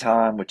forgetting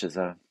time, which is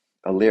a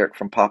lyric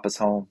from Papa's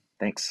Home.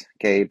 Thanks,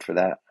 Gabe, for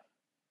that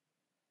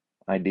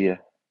idea.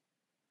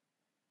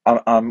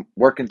 I'm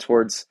working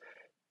towards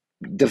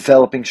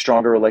developing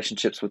stronger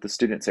relationships with the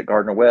students at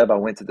Gardner Webb. I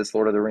went to this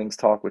Lord of the Rings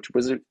talk, which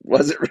wasn't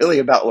really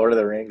about Lord of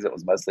the Rings. It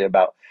was mostly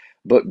about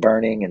book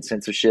burning and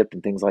censorship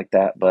and things like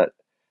that. But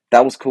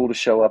that was cool to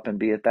show up and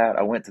be at that.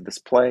 I went to this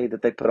play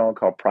that they put on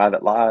called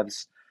Private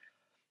Lives,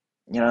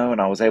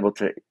 and I was able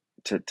to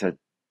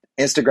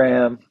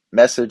Instagram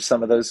message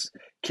some of those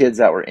kids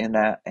that were in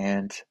that.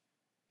 And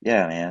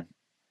yeah, man,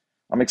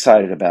 I'm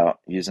excited about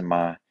using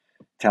my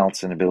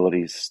talents and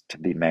abilities to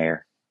be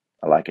mayor.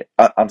 I like it.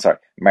 I'm sorry,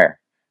 mayor.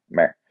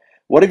 Mayor.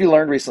 What have you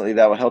learned recently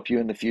that will help you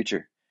in the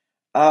future?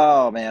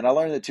 Oh man, I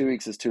learned that 2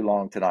 weeks is too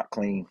long to not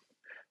clean.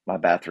 my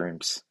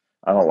bathrooms.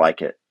 I don't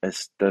like it.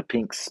 It's the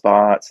pink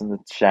spots in the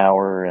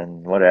shower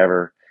and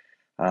whatever.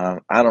 I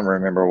don't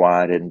remember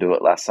why I didn't do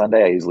it last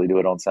Sunday. I usually do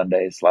it on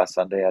Sundays. Last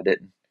Sunday I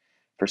didn't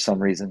for some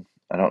reason.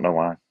 I don't know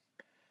why.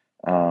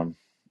 Um,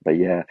 but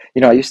yeah,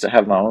 I used to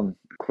have my own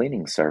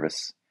cleaning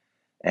service,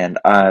 and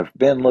I've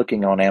been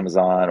looking on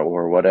Amazon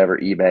or whatever,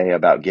 eBay,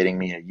 about getting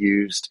me a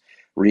used,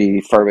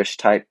 refurbished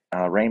type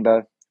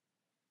rainbow.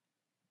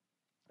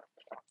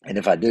 And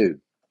if I do,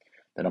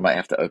 then I might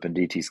have to open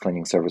DT's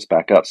cleaning service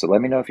back up. So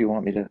let me know if you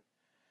want me to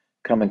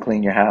come and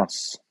clean your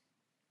house.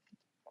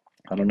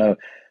 I don't know.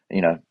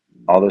 You know,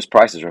 all those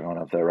prices are going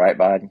up though, right,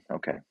 Biden?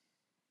 Okay.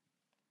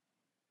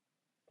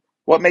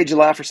 What made you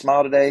laugh or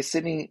smile today?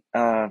 Sydney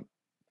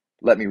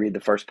let me read the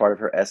first part of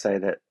her essay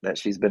that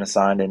she's been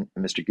assigned in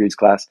Mr. Good's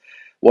class.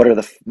 What are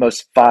the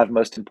five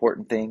most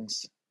important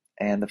things?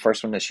 And the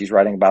first one that she's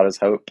writing about is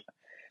hope.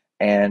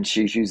 And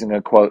she's using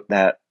a quote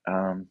that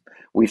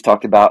we've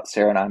talked about.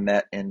 Sarah and I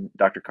met in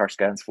Dr.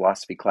 Karskan's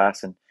philosophy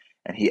class, and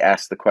he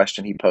posed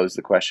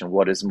the question,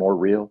 what is more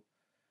real?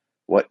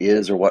 What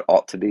is or what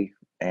ought to be?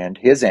 And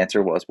his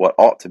answer was, what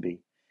ought to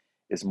be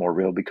is more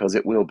real because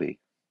it will be.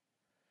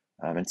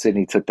 And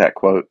Sydney took that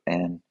quote,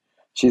 and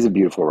she's a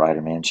beautiful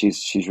writer, man.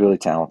 She's really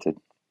talented.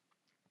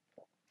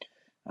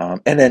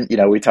 And then,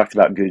 we talked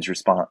about Good's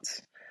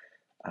response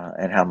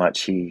and how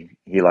much he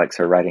likes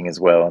her writing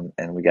as well,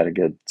 and we got a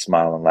good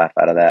smile and laugh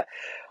out of that.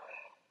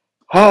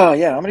 Oh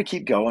yeah, I'm gonna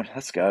keep going.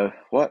 Let's go.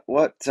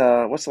 What's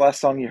the last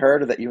song you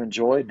heard or that you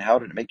enjoyed, and how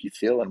did it make you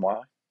feel, and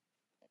why?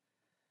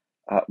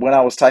 When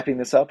I was typing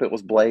this up, it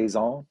was "Blaze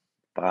On"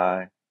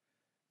 by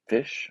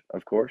Fish,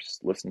 of course.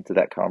 Listening to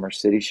that Commerce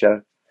City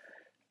show,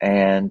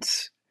 and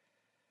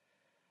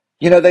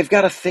they've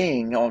got a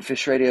thing on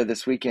Fish Radio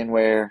this weekend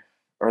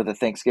or the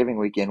Thanksgiving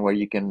weekend, where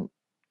you can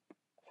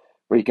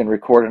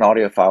record an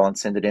audio file and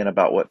send it in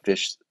about what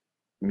Fish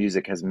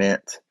music has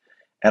meant.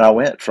 And I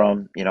went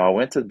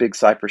to the Big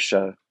Cypress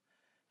show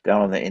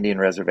down on the Indian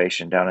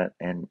reservation, down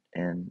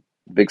in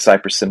Big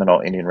Cypress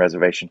Seminole Indian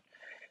Reservation,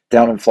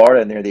 down in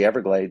Florida near the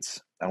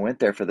Everglades. I went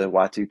there for the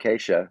Y2K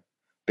show,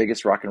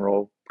 biggest rock and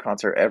roll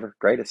concert ever,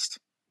 greatest.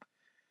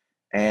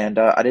 And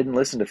I didn't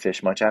listen to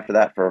Fish much after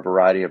that for a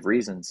variety of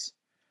reasons.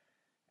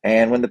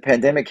 And when the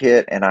pandemic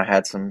hit and I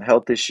had some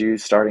health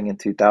issues starting in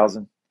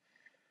 2000,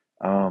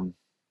 um,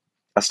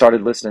 I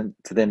started listening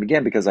to them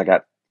again because I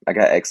got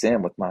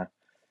XM with my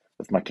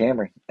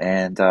Camry,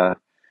 and so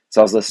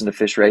I was listening to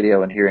Fish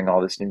Radio and hearing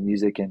all this new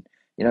music. And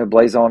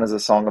 "Blaze On" is a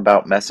song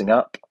about messing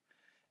up,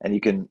 and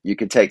you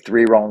can take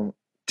three wrong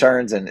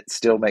turns and it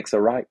still makes a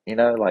right.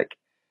 Like,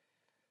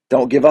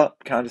 don't give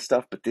up kind of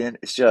stuff. But then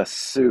it's just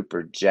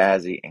super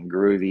jazzy and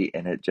groovy,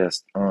 and it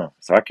just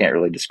so I can't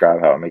really describe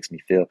how it makes me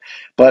feel.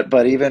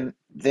 But even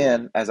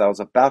then, as I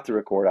was about to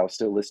record, I was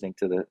still listening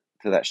to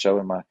that show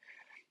in my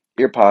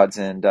earpods,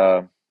 and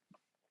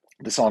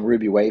the song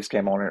 "Ruby Waves"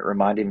 came on, and it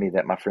reminded me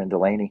that my friend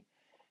Delaney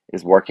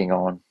is working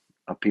on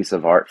a piece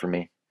of art for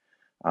me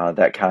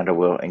that kind of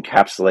will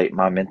encapsulate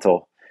my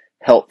mental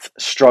health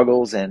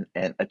struggles and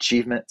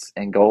achievements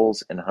and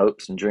goals and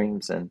hopes and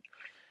dreams. And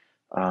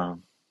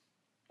um,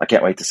 I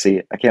can't wait to see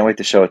it. I can't wait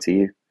to show it to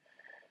you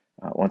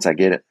once I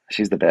get it.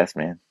 She's the best,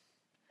 man.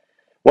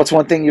 What's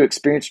one thing you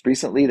experienced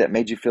recently that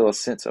made you feel a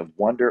sense of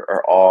wonder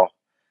or awe?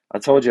 I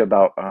told you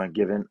about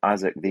giving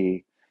Isaac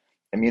the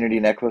immunity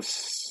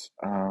necklace.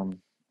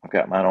 I've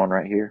got mine on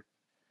right here.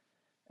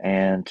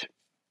 And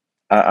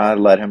I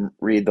let him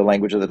read the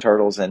language of the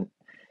turtles, and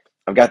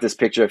I've got this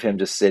picture of him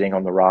just sitting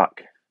on the rock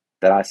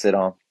that I sit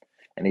on,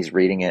 and he's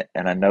reading it,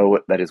 and I know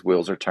that his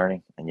wheels are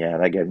turning. And yeah,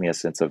 that gave me a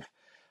sense of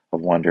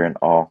wonder and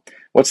awe.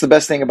 What's the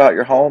best thing about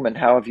your home, and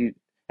have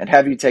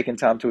you taken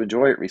time to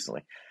enjoy it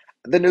recently?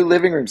 The new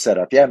living room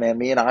setup. Yeah, man.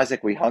 Me and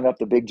Isaac, we hung up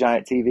the big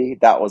giant TV.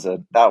 That was a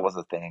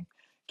thing.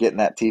 Getting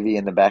that TV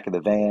in the back of the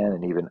van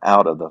and even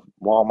out of the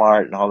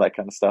Walmart and all that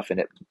kind of stuff,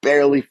 and it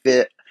barely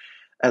fit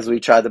as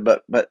we tried to.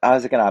 But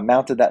Isaac and I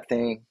mounted that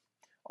thing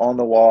on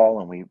the wall,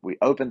 and we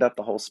opened up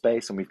the whole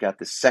space, and we've got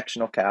this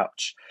sectional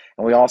couch,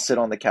 and we all sit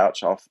on the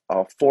couch, all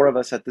four of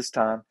us at this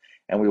time,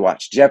 and we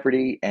watch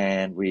Jeopardy,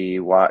 and they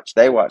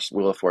watched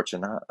Wheel of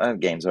Fortune.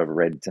 Game's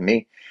overrated to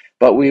me,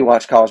 but we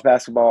watch college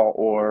basketball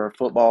or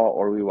football,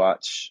 or we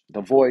watch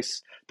The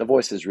Voice. The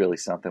Voice is really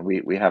something.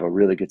 We have a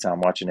really good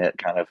time watching it.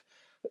 Kind of,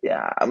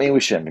 yeah, I mean, we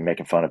shouldn't be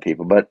making fun of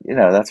people, but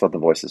that's what The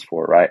Voice is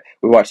for, right?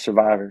 We watch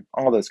Survivor,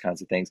 all those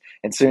kinds of things.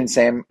 And soon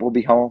Sam will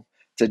be home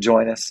to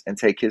join us and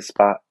take his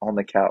spot on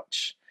the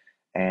couch,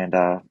 and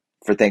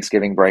for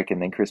Thanksgiving break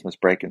and then Christmas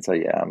break. And so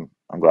yeah,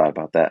 I'm glad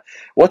about that.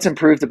 What's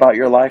improved about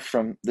your life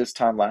from this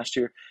time last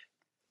year?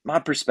 My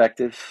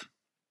perspective.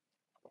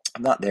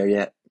 I'm not there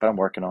yet, but I'm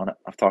working on it.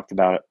 I've talked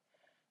about it.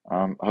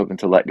 I'm hoping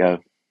to let go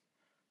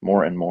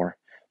more and more.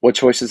 What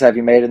choices have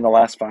you made in the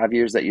last 5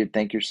 years that you'd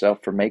thank yourself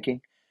for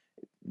making?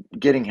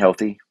 Getting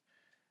healthy,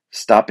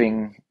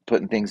 stopping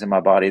putting things in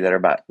my body that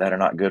are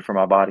not good for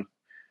my body.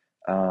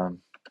 Um,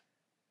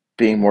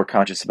 Being more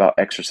conscious about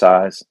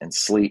exercise and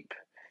sleep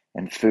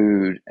and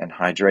food and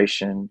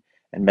hydration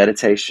and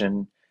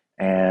meditation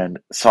and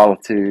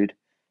solitude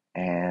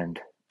and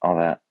all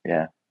that.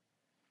 Yeah.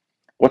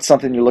 What's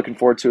something you're looking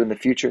forward to in the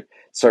future?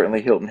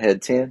 Certainly Hilton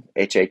Head 10,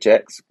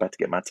 HHX, about to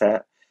get my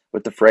tat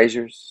with the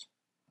Frasers.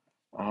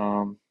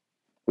 Um,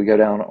 we go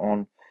down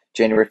on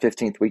January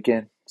 15th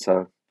weekend.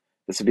 So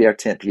this will be our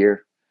 10th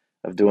year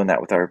of doing that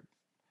with our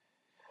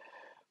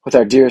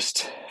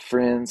dearest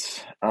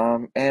friends.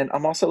 And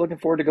I'm also looking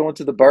forward to going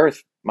to the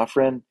birth. My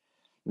friend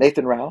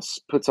Nathan Rouse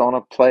puts on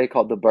a play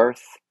called The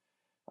Birth.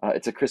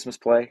 It's a Christmas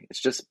play.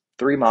 It's just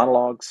three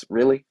monologues,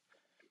 really,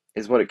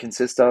 is what it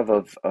consists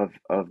of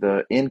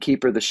the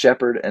innkeeper, the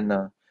shepherd, and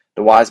the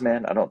wise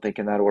man. I don't think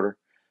in that order,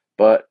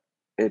 but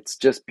it's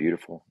just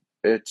beautiful.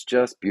 It's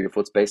just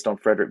beautiful. It's based on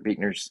Frederick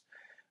Buechner's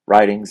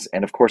writings,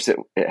 and of course, it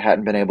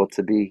hadn't been able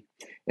to be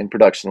in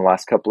production the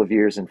last couple of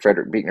years. And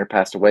Frederick Buechner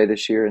passed away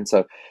this year, and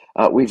so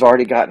we've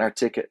already gotten our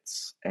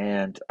tickets,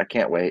 and I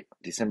can't wait.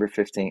 December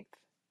 15th.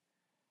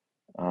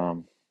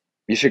 Um,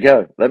 you should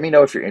go. Let me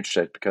know if you're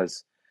interested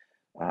because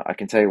I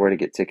can tell you where to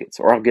get tickets,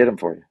 or I'll get them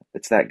for you.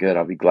 It's that good.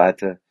 I'll be glad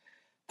to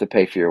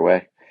pay for your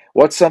way.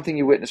 What's something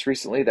you witnessed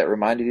recently that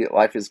reminded you that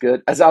life is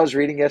good? As I was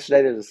reading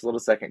yesterday, there's this little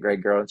second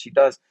grade girl, and she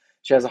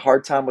has a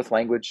hard time with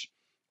language.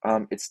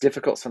 It's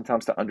difficult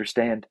sometimes to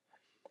understand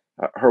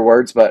her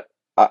words, but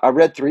I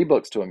read three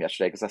books to him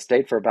yesterday because I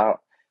stayed for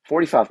about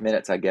 45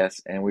 minutes, I guess.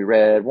 And we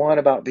read one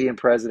about being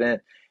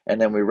president,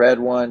 and then we read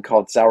one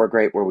called Sour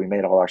Grape where we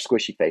made all our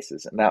squishy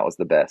faces, and that was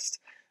the best.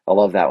 I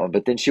love that one.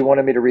 But then she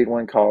wanted me to read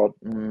one called,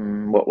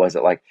 what was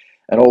it? Like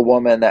an old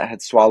woman that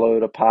had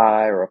swallowed a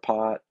pie or a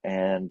pot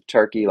and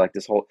turkey. Like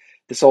this old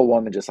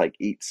woman just like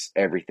eats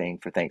everything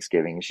for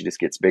Thanksgiving, and she just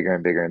gets bigger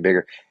and bigger and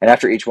bigger. And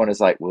after each one is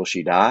like, will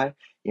she die?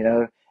 You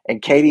know?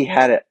 And Katie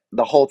had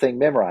the whole thing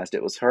memorized.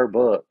 It was her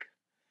book.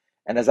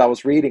 And as I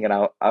was reading it,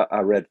 I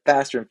read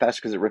faster and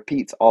faster because it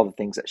repeats all the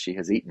things that she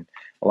has eaten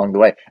along the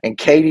way. And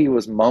Katie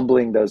was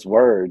mumbling those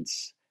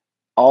words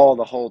all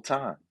the whole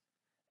time.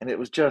 And it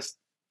was just,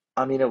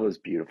 I mean, it was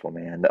beautiful,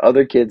 man. The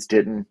other kids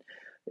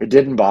it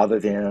didn't bother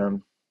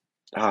them.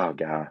 Oh,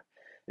 God.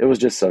 It was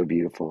just so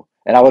beautiful.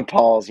 And I would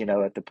pause,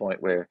 at the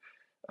point where,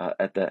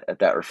 at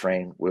that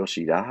refrain, will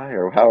she die?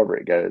 Or however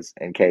it goes.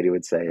 And Katie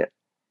would say it.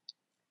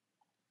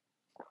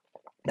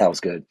 That was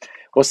good.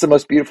 What's the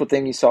most beautiful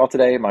thing you saw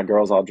today? My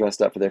girls all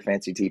dressed up for their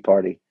fancy tea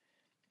party.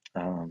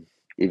 um,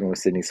 Even with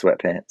Sydney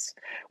sweatpants.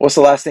 What's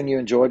the last thing you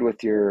enjoyed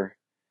with your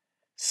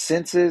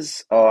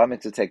senses? Oh, I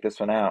meant to take this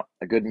one out.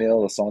 A good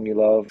meal, a song you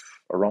love,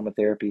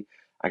 aromatherapy.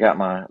 I got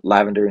my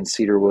lavender and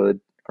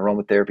cedarwood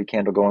aromatherapy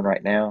candle going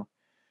right now.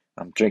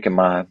 I'm drinking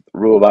my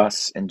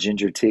rooibos and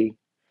ginger tea.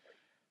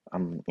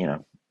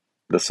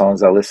 The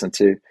songs I listen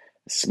to.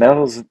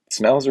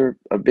 Smells are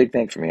a big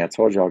thing for me. I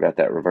told you I got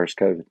that reverse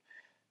COVID.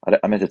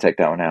 I meant to take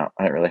that one out.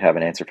 I didn't really have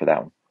an answer for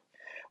that one.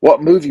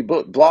 What movie,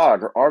 book,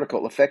 blog, or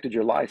article affected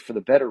your life for the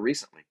better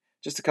recently?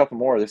 Just a couple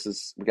more.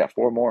 We got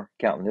four more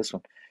counting this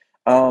one.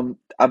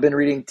 I've been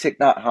reading Thich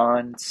Nhat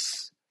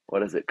Hanh's,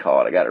 what is it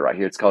called? I got it right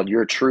here. It's called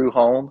Your True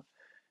Home,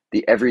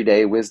 The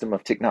Everyday Wisdom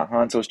of Thich Nhat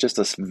Hanh. So it's just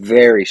a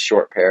very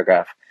short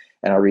paragraph,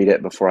 and I read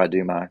it before I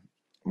do my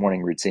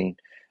morning routine.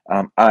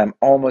 I'm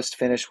almost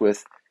finished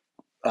with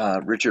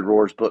Richard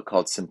Rohr's book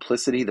called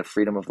Simplicity, The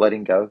Freedom of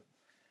Letting Go,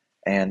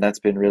 and that's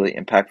been really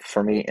impactful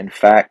for me. In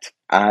fact,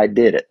 I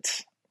did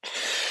it.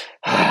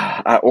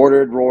 I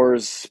ordered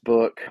Rohr's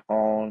book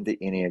on the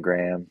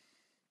Enneagram.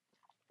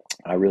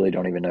 I really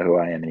don't even know who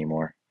I am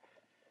anymore.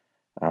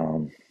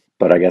 Um,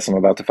 but I guess I'm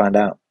about to find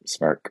out.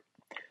 Smirk.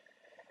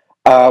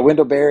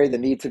 Wendell Berry, The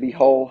Need to Be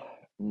Whole.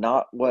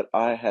 Not what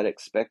I had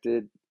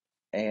expected,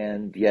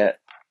 and yet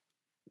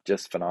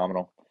just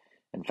phenomenal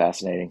and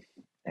fascinating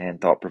and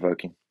thought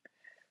provoking.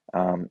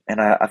 And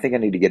I think I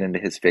need to get into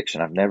his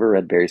fiction. I've never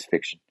read Berry's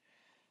fiction.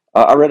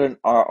 I read an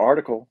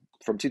article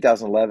from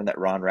 2011 that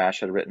Ron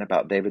Rash had written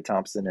about David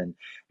Thompson and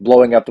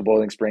blowing up the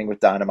boiling spring with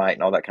dynamite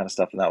and all that kind of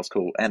stuff, and that was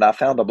cool. And I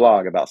found a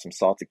blog about some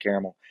salted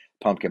caramel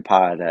pumpkin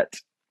pie that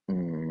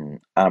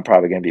I'm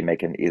probably going to be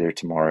making either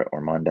tomorrow or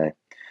Monday.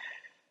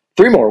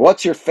 Three more.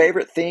 What's your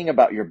favorite thing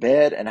about your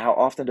bed, and how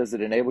often does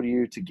it enable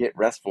you to get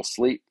restful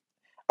sleep?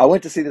 I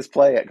went to see this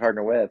play at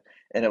Gardner Webb,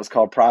 and it was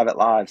called Private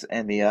Lives,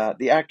 and the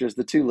actors,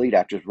 the two lead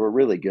actors, were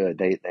really good.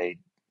 They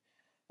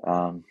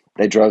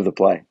drove the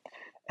play.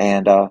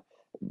 And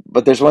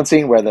but there's one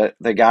scene where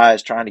the guy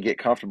is trying to get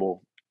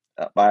comfortable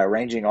by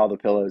arranging all the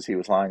pillows he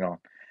was lying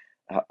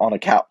on a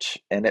couch,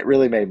 and it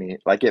really made me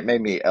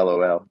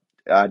LOL.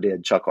 I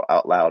did chuckle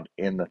out loud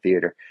in the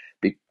theater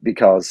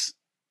because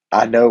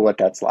I know what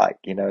that's like.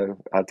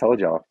 I told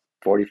y'all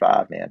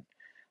 45, man.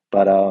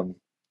 But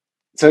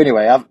so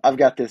anyway, I've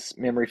got this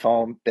memory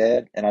foam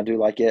bed, and I do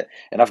like it,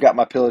 and I've got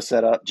my pillows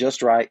set up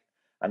just right.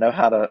 I know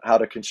how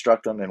to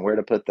construct them and where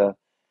to put the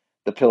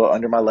pillow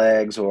under my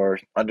legs or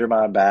under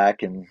my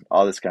back and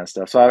all this kind of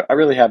stuff. So I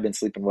really have been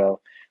sleeping well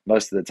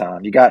most of the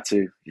time. You've got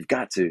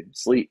to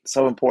sleep.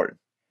 So important.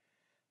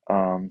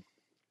 Um,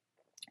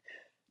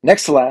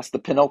 Next to last, the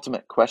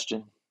penultimate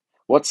question.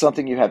 What's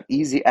something you have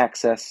easy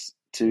access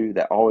to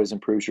that always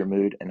improves your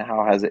mood, and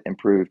how has it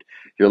improved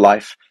your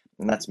life?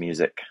 And that's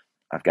music.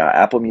 I've got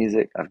Apple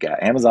Music. I've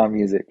got Amazon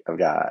Music. I've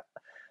got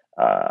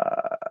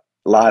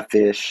live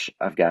fish.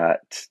 I've got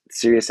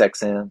Sirius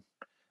XM.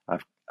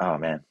 Oh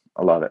man,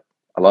 I love it.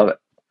 I love it.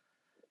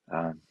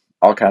 Um,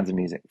 all kinds of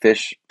music.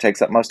 Fish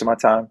takes up most of my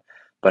time,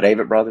 but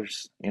Avett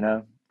Brothers,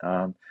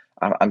 I'm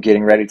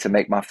getting ready to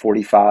make my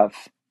 45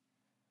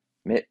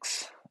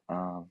 mix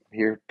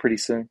here pretty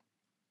soon.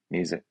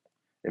 Music.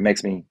 It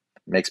makes me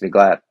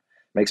glad.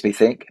 Makes me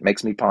think.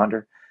 Makes me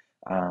ponder.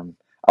 Um,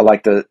 I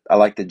like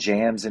the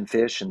jams and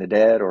Fish and the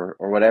Dead or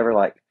whatever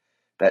like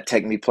that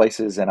take me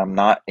places, and I'm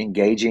not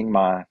engaging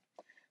my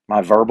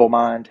verbal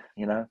mind.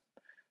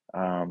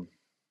 Um,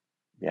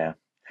 yeah.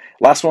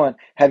 Last one.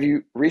 Have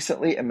you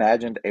recently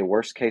imagined a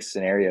worst case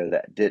scenario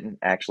that didn't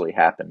actually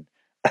happen?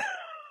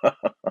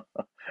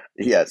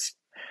 Yes.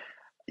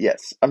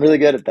 Yes. I'm really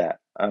good at that.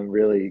 I'm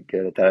really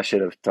good at that. I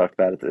should have talked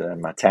about it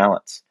in my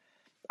talents.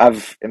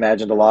 I've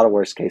imagined a lot of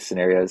worst case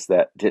scenarios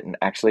that didn't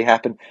actually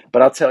happen,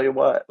 but I'll tell you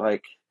what,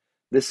 like,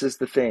 this is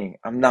the thing.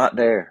 I'm not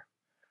there.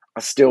 I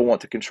still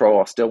want to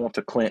control. I still want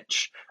to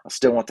clinch. I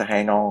still want to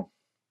hang on.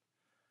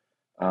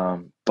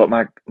 But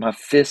my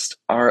fists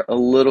are a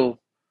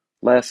little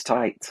less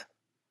tight.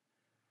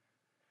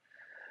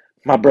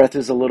 My breath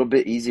is a little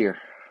bit easier.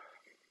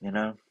 You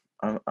know,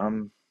 I'm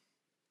I'm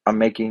I'm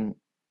making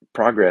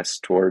progress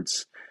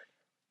towards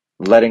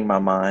letting my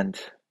mind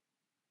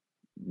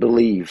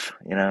believe.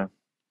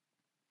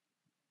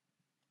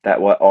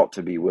 That what ought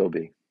to be will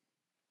be.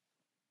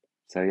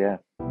 So yeah.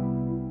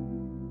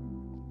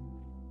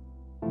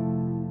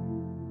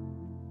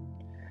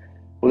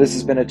 Well, this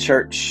has been a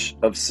Church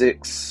of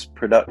Six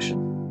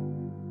production.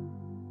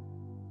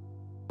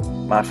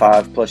 My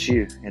five plus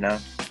you.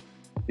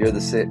 You're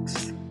the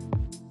sixth.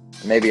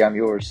 Maybe I'm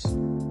yours.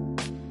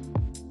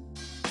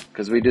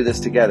 Because we do this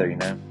together.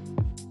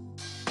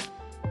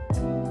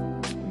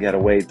 We got to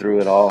wade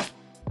through it all.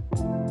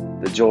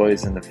 The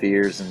joys and the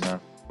fears and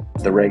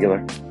the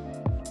regular.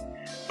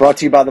 Brought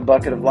to you by the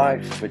Bucket of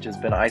Life, which has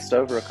been iced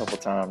over a couple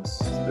times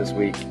this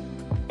week.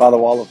 By the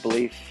Wall of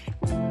Belief.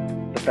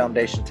 The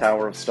Foundation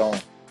Tower of Stone.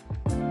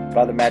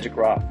 By the Magic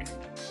Rock.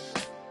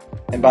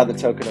 And by the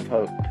Token of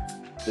Hope.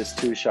 This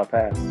too shall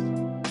pass.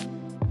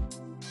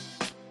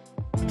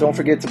 Don't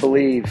forget to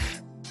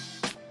believe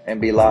and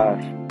be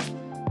live.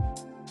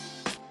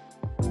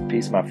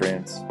 Peace, my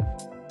friends.